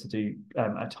allows you to do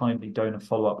a timely donor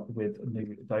follow-up with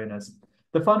new donors.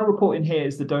 The final report in here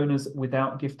is the donors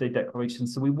without gift aid declaration.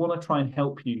 So we want to try and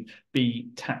help you be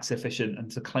tax efficient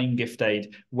and to claim gift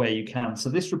aid where you can. So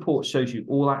this report shows you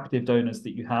all active donors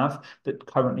that you have that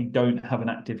currently don't have an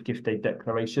active gift aid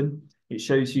declaration. It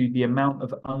shows you the amount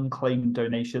of unclaimed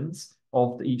donations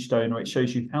of each donor. It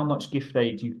shows you how much gift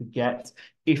aid you could get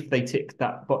if they tick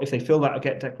that, but if they fill that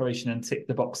get declaration and tick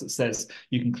the box that says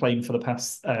you can claim for the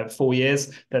past 4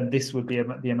 years, then this would be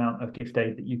the amount of gift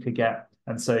aid that you could get.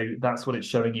 And so that's what it's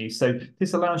showing you. So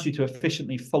this allows you to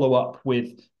efficiently follow up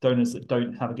with donors that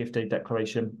don't have a gift aid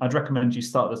declaration. I'd recommend you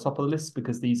start at the top of the list,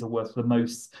 because these are worth the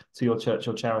most to your church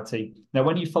or charity. Now,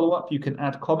 when you follow up, you can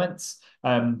add comments.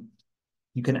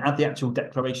 You can add the actual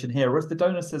declaration here. Or if the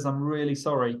donor says, I'm really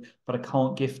sorry, but I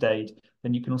can't gift aid,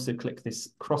 then you can also click this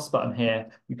cross button here.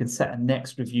 You can set a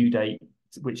next review date,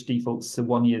 which defaults to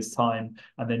 1 year's time,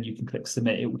 and then you can click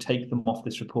submit. It will take them off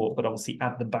this report, but obviously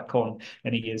add them back on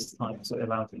in a year's time. So it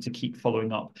allows you to keep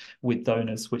following up with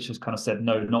donors, which has kind of said,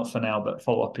 no, not for now, but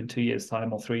follow up in 2 years'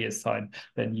 time or 3 years' time.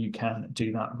 Then you can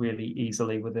do that really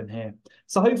easily within here.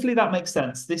 So hopefully that makes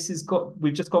sense.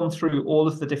 We've just gone through all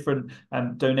of the different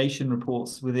donation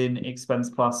reports within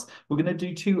ExpensePlus. We're going to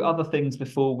do 2 other things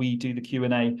before we do the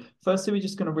Q&A. Firstly, we're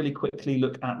just going to really quickly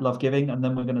look at Love Giving, and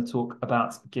then we're going to talk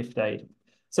about gift aid.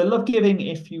 So Love Giving,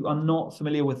 if you are not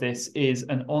familiar with this, is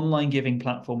an online giving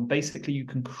platform. Basically, you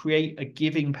can create a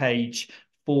giving page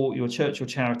for your church or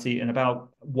charity in about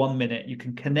 1 minute. You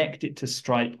can connect it to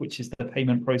Stripe, which is the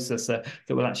payment processor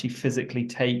that will actually physically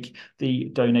take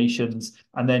the donations,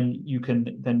 and then you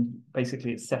can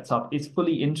basically it's set up. It's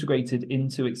fully integrated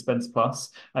into ExpensePlus.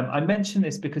 I mention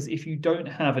this because if you don't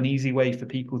have an easy way for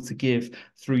people to give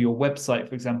through your website,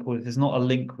 for example, if there's not a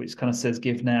link which kind of says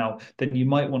give now, then you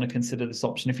might want to consider this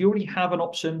option. If you already have an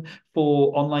option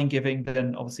for online giving,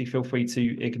 then obviously feel free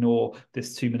to ignore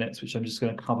this 2 minutes, which I'm just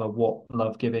going to cover what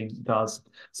Love Giving does.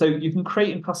 So you can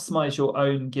create and customize your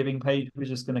own giving page. We're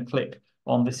just going to click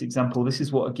on this example. This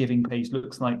is what a giving page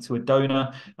looks like to a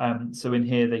donor. So in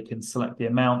here, they can select the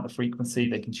amount, the frequency,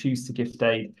 they can choose to gift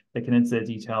aid, They can enter their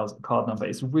details, card number.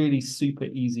 It's really super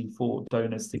easy for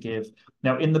donors to give.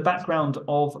 Now, in the background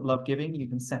of Love Giving, you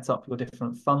can set up your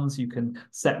different funds. You can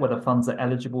set whether funds are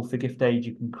eligible for gift aid.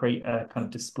 You can create a kind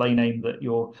of display name that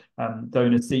your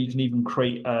donors see. You can even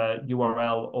create a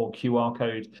URL or QR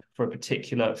code for a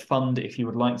particular fund if you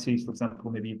would like to. For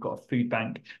example, maybe you've got a food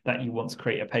bank that you want to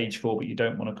create a page for, but you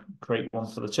don't want to create one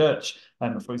for the church.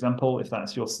 For example, if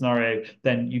that's your scenario,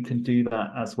 then you can do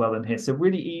that as well in here. So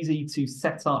really easy to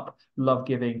set up Love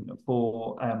Giving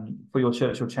for your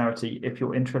church or charity if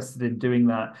you're interested in doing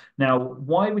that. Now,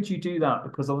 why would you do that?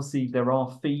 Because obviously there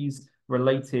are fees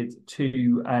related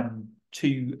to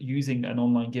using an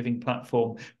online giving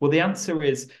platform. Well, the answer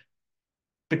is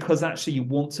because actually you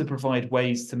want to provide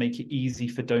ways to make it easy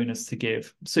for donors to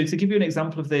give. So to give you an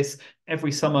example of this,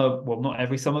 every summer, well, not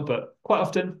every summer, but quite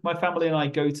often, my family and I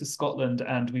go to Scotland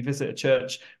and we visit a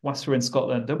church whilst we're in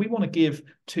Scotland, and we want to give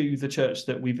to the church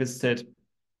that we visited.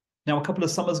 Now, a couple of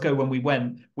summers ago when we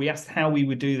went, we asked how we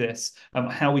would do this,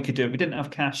 how we could do it. We didn't have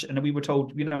cash, and we were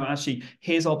told, actually,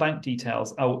 here's our bank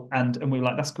details. Oh, and we were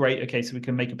like, that's great. Okay, so we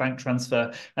can make a bank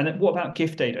transfer. And then what about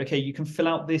gift aid? Okay, you can fill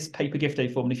out this paper gift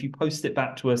aid form, and if you post it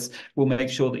back to us, we'll make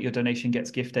sure that your donation gets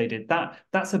gift aided.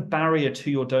 That's a barrier to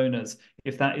your donors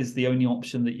if that is the only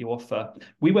option that you offer.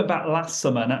 We went back last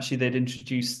summer, and actually they'd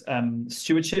introduced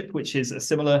Stewardship, which is a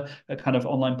similar kind of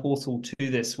online portal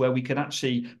to this, where we could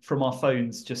actually, from our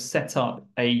phones, just set up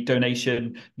a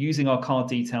donation using our card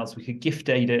details. We could gift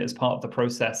aid it as part of the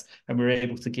process, and we were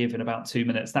able to give in about 2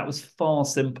 minutes. That was far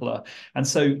simpler. And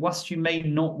so whilst you may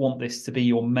not want this to be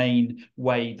your main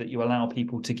way that you allow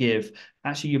people to give,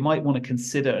 actually you might want to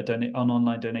consider an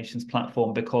online donations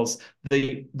platform, because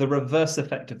the reverse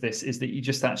effect of this is that you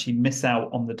just actually miss out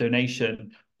on the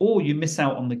donation, or you miss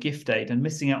out on the gift aid, and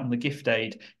missing out on the gift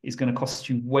aid is going to cost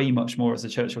you way much more as a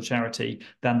church or charity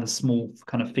than the small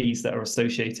kind of fees that are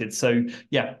associated. So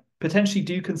yeah, potentially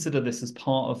do consider this as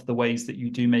part of the ways that you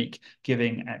do make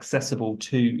giving accessible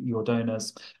to your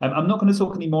donors. I'm not going to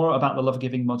talk any more about the Love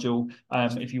Giving module.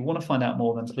 If you want to find out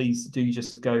more, then please do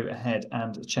just go ahead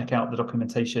and check out the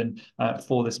documentation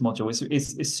for this module.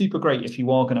 It's super great if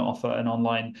you are going to offer an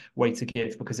online way to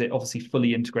give, because it obviously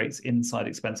fully integrates inside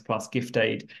ExpensePlus. Gift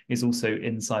aid is also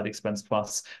inside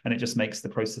ExpensePlus, and it just makes the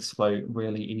process flow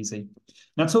really easy.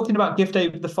 Now, talking about gift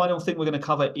aid, the final thing we're going to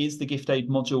cover is the gift aid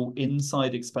module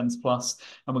inside ExpensePlus,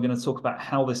 and we're going to talk about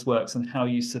how this works and how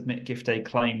you submit gift aid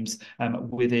claims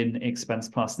within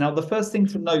ExpensePlus. Now, the first thing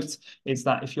to note is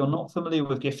that if you're not familiar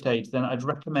with gift aid, then I'd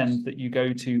recommend that you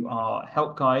go to our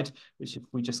help guide, which if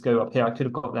we just go up here, I could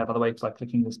have got there, by the way, by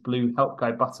clicking this blue help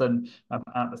guide button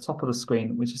at the top of the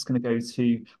screen. We're just going to go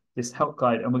to this help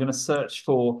guide, and we're going to search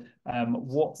for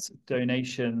what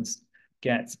donations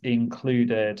get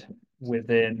included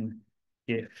within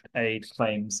gift aid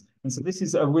claims. And so this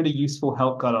is a really useful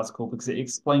help guide article because it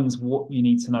explains what you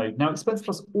need to know. Now,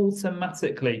 ExpensePlus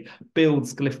automatically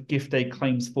builds gift aid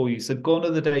claims for you. So gone are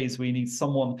the days where you need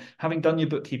someone, having done your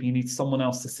bookkeeping, you need someone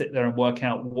else to sit there and work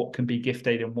out what can be gift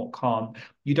aid and what can't.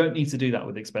 You don't need to do that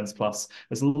with ExpensePlus.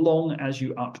 As long as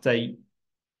you update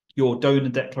your donor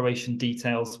declaration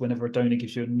details whenever a donor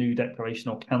gives you a new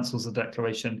declaration or cancels a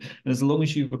declaration, and as long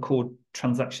as you record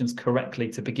transactions correctly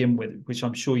to begin with, which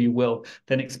I'm sure you will,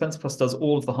 then ExpensePlus does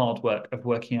all of the hard work of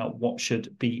working out what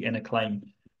should be in a claim.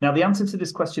 Now, the answer to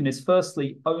this question is,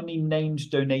 firstly, only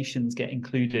named donations get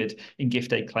included in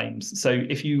gift aid claims. So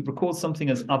if you record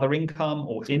something as other income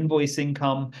or invoice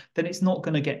income, then it's not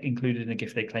going to get included in a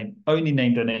gift aid claim. Only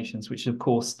named donations, which of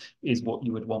course is what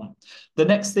you would want. The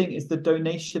next thing is the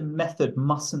donation method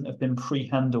mustn't have been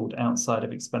pre-handled outside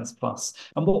of ExpensePlus.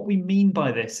 And what we mean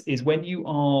by this is when you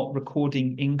are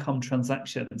recording income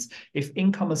transactions, if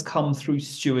income has come through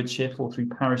stewardship or through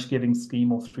parish giving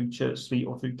scheme or through church suite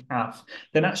or through CAF,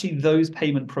 then actually those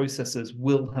payment processors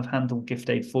will have handled gift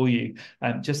aid for you.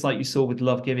 Just like you saw with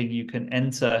Love Giving, you can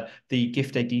enter the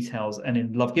gift aid details, and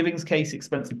in Love Giving's case,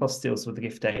 ExpensePlus deals with the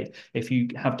gift aid. If you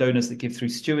have donors that give through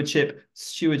stewardship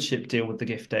deal with the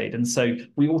gift aid. And so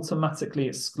we automatically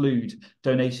exclude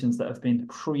donations that have been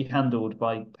pre-handled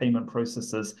by payment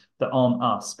processors that aren't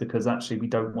us, because actually we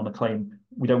don't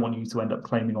want you to end up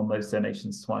claiming on those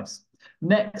donations twice.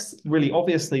 Next, really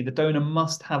obviously, the donor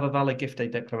must have a valid gift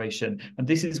aid declaration. And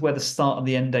this is where the start and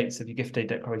the end dates of your gift aid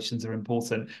declarations are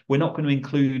important. We're not going to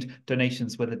include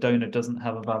donations where the donor doesn't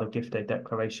have a valid gift aid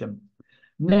declaration.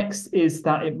 Next is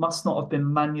that it must not have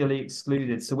been manually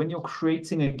excluded. So when you're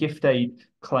creating a gift aid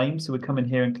claim. So we come in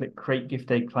here and click create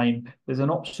gift aid claim. There's an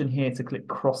option here to click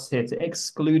cross here to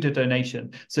exclude a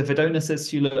donation. So if a donor says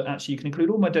to you, look, actually you can include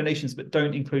all my donations, but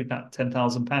don't include that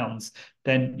 £10,000,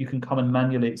 then you can come and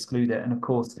manually exclude it. And of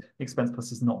course,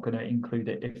 ExpensePlus is not going to include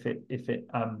it if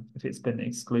it's been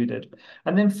excluded.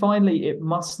 And then finally, it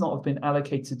must not have been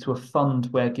allocated to a fund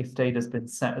where gift aid has been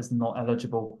set as not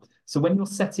eligible. So when you're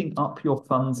setting up your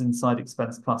funds inside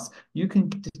ExpensePlus, you can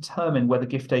determine whether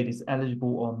gift aid is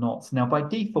eligible or not. Now, by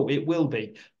default, it will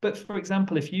be. But for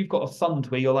example, if you've got a fund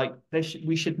where you're like,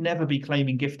 we should never be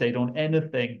claiming gift aid on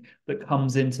anything that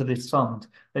comes into this fund,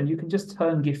 then you can just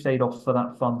turn gift aid off for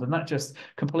that fund. And that just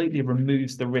completely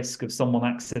removes the risk of someone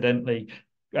accidentally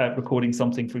recording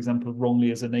something, for example, wrongly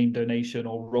as a named donation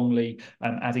or wrongly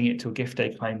adding it to a gift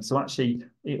aid claim. So actually,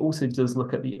 it also does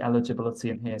look at the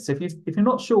eligibility in here. So if you're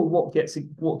not sure what gets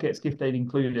gift aid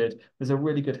included, there's a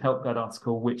really good help guide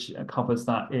article which covers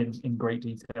that in great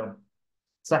detail.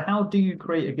 So how do you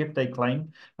create a gift aid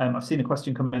claim? I've seen a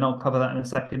question come in. I'll cover that in a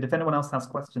second. If anyone else has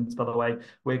questions, by the way,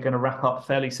 we're going to wrap up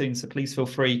fairly soon. So please feel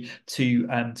free to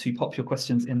pop your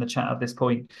questions in the chat at this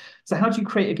point. So how do you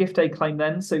create a gift aid claim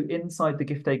then? So inside the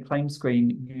gift aid claim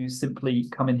screen, you simply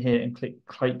come in here and click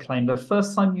create claim. The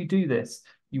first time you do this,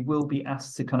 you will be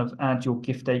asked to kind of add your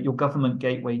gift aid, your government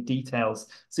gateway details.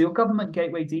 So your government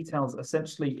gateway details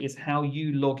essentially is how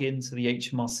you log into the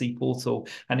HMRC portal,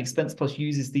 and ExpensePlus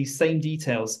uses these same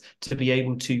details to be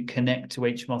able to connect to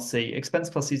HMRC.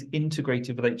 ExpensePlus is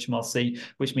integrated with HMRC,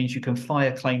 which means you can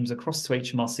fire claims across to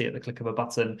HMRC at the click of a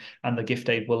button, and the gift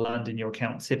aid will land in your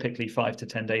account typically 5 to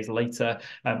 10 days later,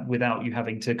 without you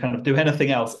having to kind of do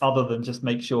anything else other than just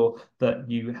make sure that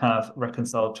you have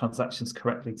reconciled transactions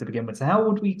correctly to begin with. So how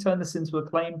would we turn this into a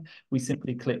claim? We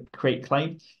simply click create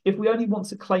claim. If we only want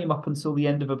to claim up until the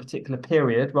end of a particular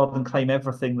period rather than claim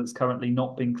everything that's currently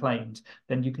not been claimed,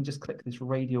 then you can just click this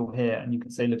radial here and you can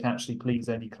say, look, actually, please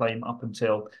only claim up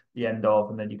until the end of,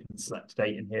 and then you can select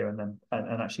date in here, and then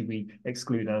actually we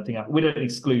exclude anything else. We don't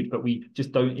exclude, but we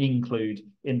just don't include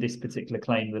in this particular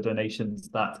claim the donations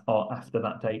that are after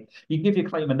that date. You can give your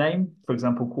claim a name, for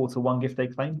example, Q1 gift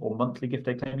aid claim or monthly gift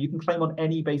aid claim. You can claim on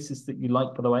any basis that you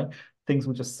like, by the way. Things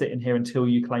will just sit in here until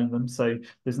you claim them. So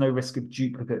there's no risk of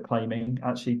duplicate claiming.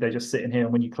 Actually, they just sit in here,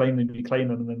 and when you claim them,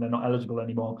 and then they're not eligible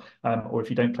anymore. Or if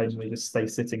you don't claim them, they just stay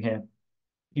sitting here.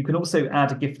 You can also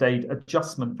add a gift aid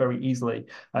adjustment very easily.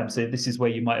 So this is where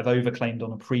you might have overclaimed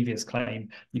on a previous claim.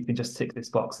 You can just tick this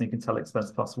box and you can tell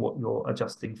ExpensePlus what you're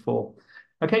adjusting for.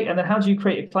 Okay, and then how do you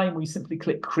create a claim? We simply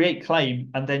click create claim,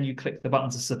 and then you click the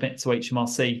button to submit to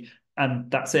HMRC, and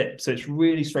that's it. So it's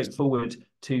really straightforward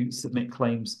to submit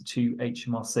claims to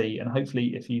HMRC. And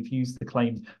hopefully, if you've used the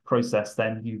claim process,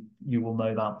 then you will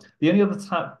know that. The only other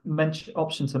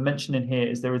option to mention in here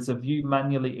is there is a view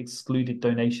manually excluded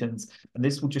donations. And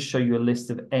this will just show you a list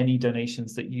of any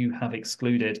donations that you have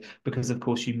excluded, because of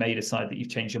course you may decide that you've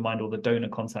changed your mind, or the donor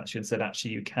contacts you and said,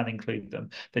 actually, you can include them.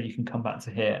 Then you can come back to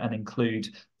here and include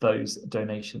those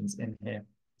donations in here.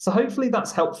 So hopefully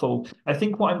that's helpful. I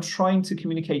think what I'm trying to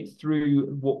communicate through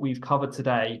what we've covered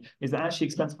today is that actually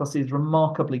ExpensePlus is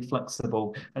remarkably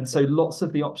flexible. And so lots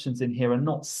of the options in here are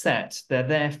not set. They're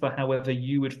there for however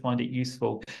you would find it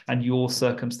useful and your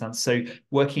circumstance. So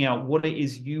working out what it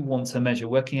is you want to measure,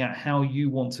 working out how you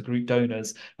want to group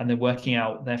donors, and then working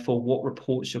out, therefore, what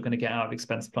reports you're going to get out of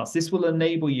ExpensePlus. This will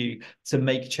enable you to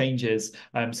make changes.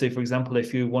 So, for example,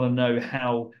 if you want to know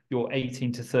how your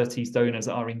 18 to 30s donors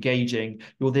are engaging,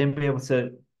 you'll then be able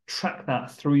to track that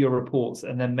through your reports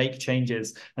and then make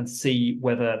changes and see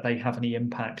whether they have any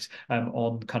impact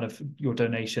on kind of your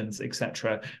donations,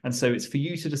 etc. And so it's for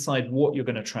you to decide what you're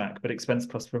going to track, but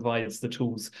ExpensePlus provides the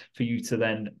tools for you to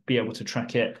then be able to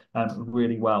track it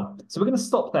really well. So we're going to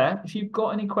stop there. If you've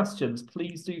got any questions,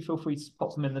 please do feel free to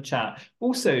pop them in the chat.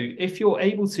 Also, if you're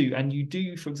able to, and you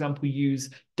do, for example, use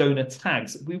donor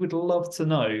tags, we would love to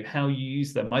know how you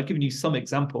use them. I've given you some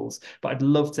examples, but I'd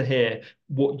love to hear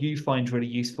what you find really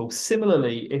useful.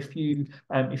 Similarly, if you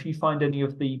find any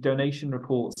of the donation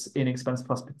reports in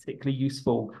ExpensePlus particularly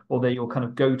useful, or they're your kind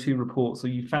of go-to reports, or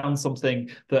you found something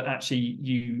that actually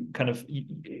you kind of,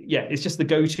 yeah, it's just the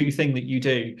go-to thing that you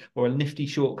do, or a nifty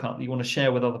shortcut that you want to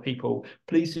share with other people,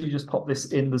 please do just pop this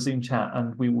in the Zoom chat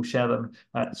and we will share them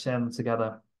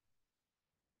together.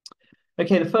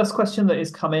 Okay, the first question that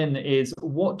has come in is,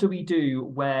 what do we do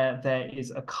where there is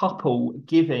a couple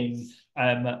giving,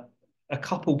 and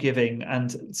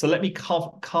so let me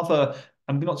cover,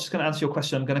 I'm not just going to answer your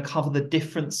question, I'm going to cover the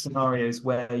different scenarios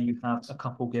where you have a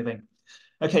couple giving.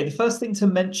 Okay, the first thing to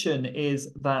mention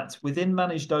is that within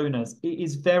managed donors, it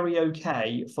is very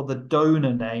okay for the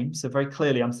donor name. So very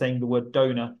clearly, I'm saying the word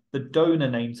donor, the donor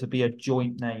name to be a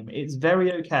joint name. It's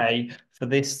very okay for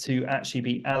this to actually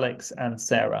be Alex and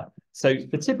Sarah. So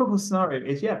the typical scenario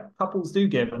is, yeah, couples do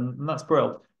give, and that's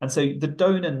brilliant. And so the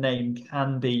donor name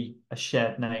can be a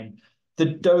shared name.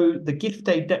 The gift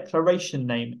aid declaration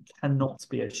name cannot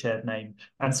be a shared name.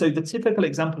 And so the typical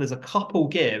example is a couple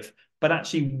give, but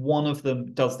actually one of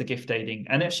them does the gift aiding.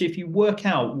 And actually, if you work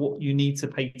out what you need to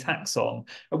pay tax on,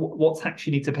 what tax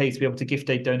you need to pay to be able to gift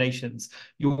aid donations,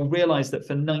 you'll realize that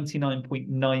for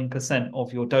 99.9%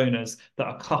 of your donors that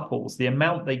are couples, the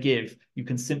amount they give, you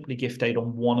can simply gift aid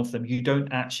on one of them. You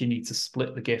don't actually need to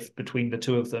split the gift between the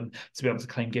two of them to be able to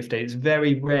claim gift aid. It's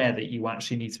very rare that you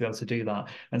actually need to be able to do that.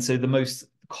 And so the most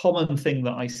common thing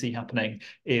that I see happening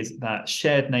is that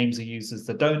shared names are used as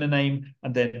the donor name,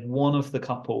 and then one of the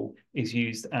couple is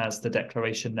used as the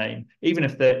declaration name. Even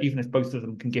if both of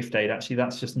them can gift aid, actually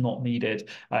that's just not needed.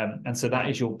 And so that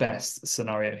is your best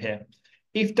scenario here.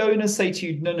 If donors say to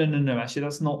you, no, actually,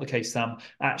 that's not the case, Sam.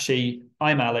 Actually,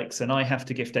 I'm Alex and I have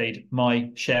to gift aid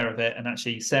my share of it. And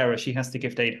actually, Sarah, she has to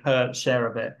gift aid her share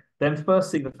of it. Then the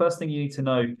first thing you need to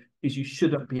know is you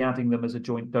shouldn't be adding them as a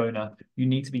joint donor. You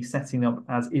need to be setting them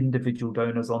as individual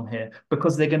donors on here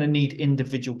because they're going to need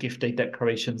individual gift aid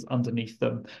declarations underneath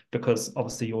them because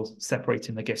obviously you're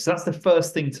separating the gifts. So that's the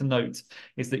first thing to note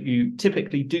is that you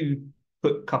typically do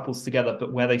put couples together,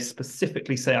 but where they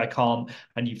specifically say I can't,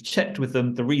 and you've checked with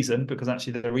them the reason, because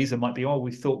actually the reason might be, oh,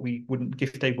 we thought we wouldn't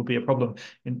gift aid would be a problem,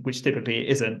 which typically it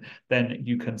isn't, then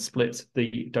you can split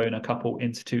the donor couple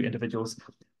into two individuals.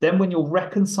 Then when you're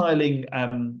reconciling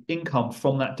income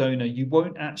from that donor, you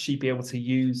won't actually be able to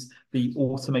use the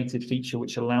automated feature,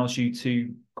 which allows you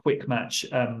to quick match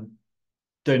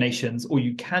donations, or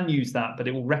you can use that, but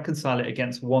it will reconcile it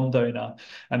against one donor.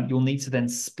 You'll need to then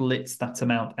split that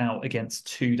amount out against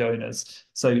two donors.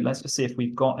 So let's just see if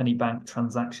we've got any bank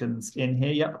transactions in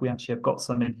here. Yep, we actually have got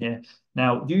some in here.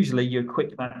 Now, usually you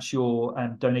quick match your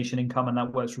donation income, and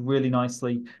that works really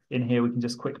nicely. In here, we can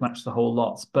just quick match the whole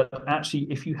lot. But actually,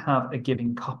 if you have a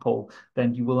giving couple,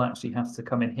 then you will actually have to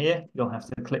come in here. You'll have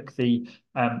to click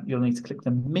you'll need to click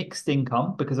the mixed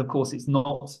income, because of course it's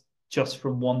not just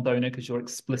from one donor, because you're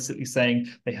explicitly saying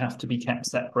they have to be kept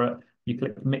separate. You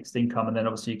click mixed income, and then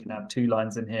obviously you can have two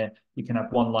lines in here. You can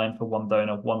have one line for one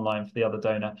donor, one line for the other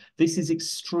donor. This is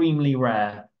extremely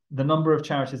rare. The number of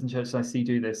charities and churches I see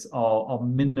do this are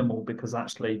minimal, because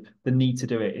actually the need to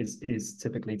do it is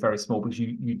typically very small, because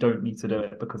you don't need to do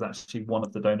it, because actually one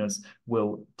of the donors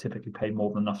will typically pay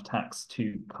more than enough tax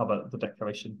to cover the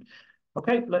declaration.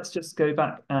 Okay, let's just go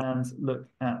back and look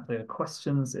at the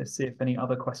questions and see if any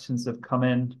other questions have come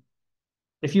in.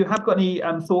 If you have got any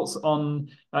thoughts on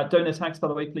donor tax, by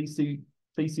the way, please do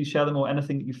share them, or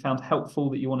anything that you found helpful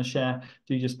that you want to share,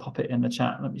 do just pop it in the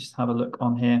chat. Let me just have a look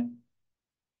on here.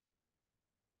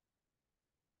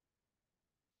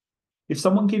 If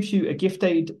someone gives you a gift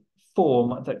aid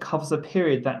form that covers a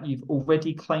period that you've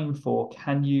already claimed for,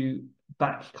 can you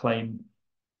back claim?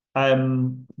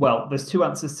 Well, there's two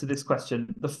answers to this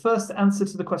question. The first answer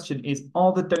to the question is,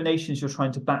 are the donations you're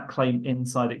trying to back claim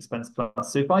inside ExpensePlus?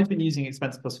 So if I've been using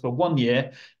ExpensePlus for 1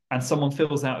 year and someone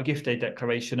fills out a gift aid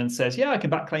declaration and says, yeah, I can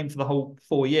back claim for the whole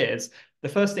 4 years, the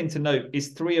first thing to note is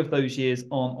 3 of those years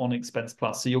on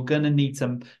ExpensePlus. So you're going to need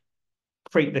to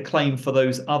create the claim for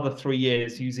those other 3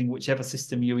 years using whichever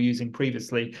system you were using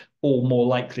previously, or more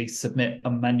likely submit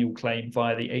a manual claim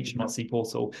via the HMRC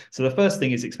portal. So the first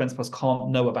thing is ExpensePlus can't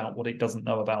know about what it doesn't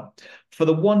know about. For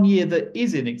the 1 year that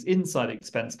is inside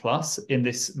ExpensePlus, in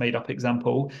this made up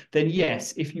example, then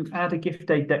yes, if you add a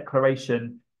gift aid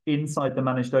declaration inside the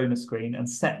managed donor screen and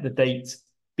set the date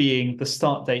being the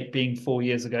start date being 4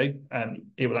 years ago,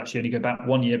 it will actually only go back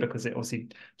 1 year because it obviously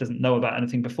doesn't know about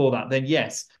anything before that, then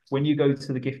yes, when you go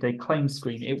to the gift aid claim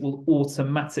screen, it will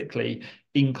automatically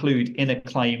include in a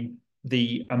claim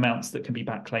the amounts that can be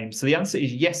back claimed. So the answer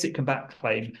is yes, it can back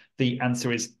claim. The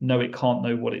answer is no, it can't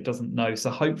know what it doesn't know.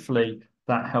 So hopefully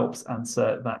that helps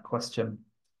answer that question.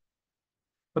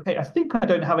 Okay, I think I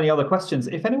don't have any other questions.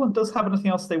 If anyone does have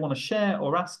anything else they want to share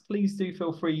or ask, please do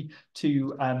feel free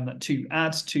to add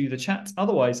to the chat.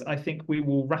 Otherwise, I think we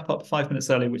will wrap up 5 minutes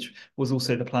early, which was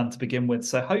also the plan to begin with.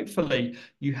 So hopefully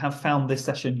you have found this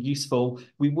session useful.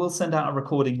 We will send out a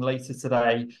recording later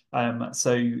today.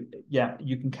 So yeah,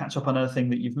 you can catch up on anything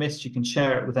that you've missed. You can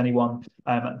share it with anyone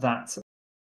that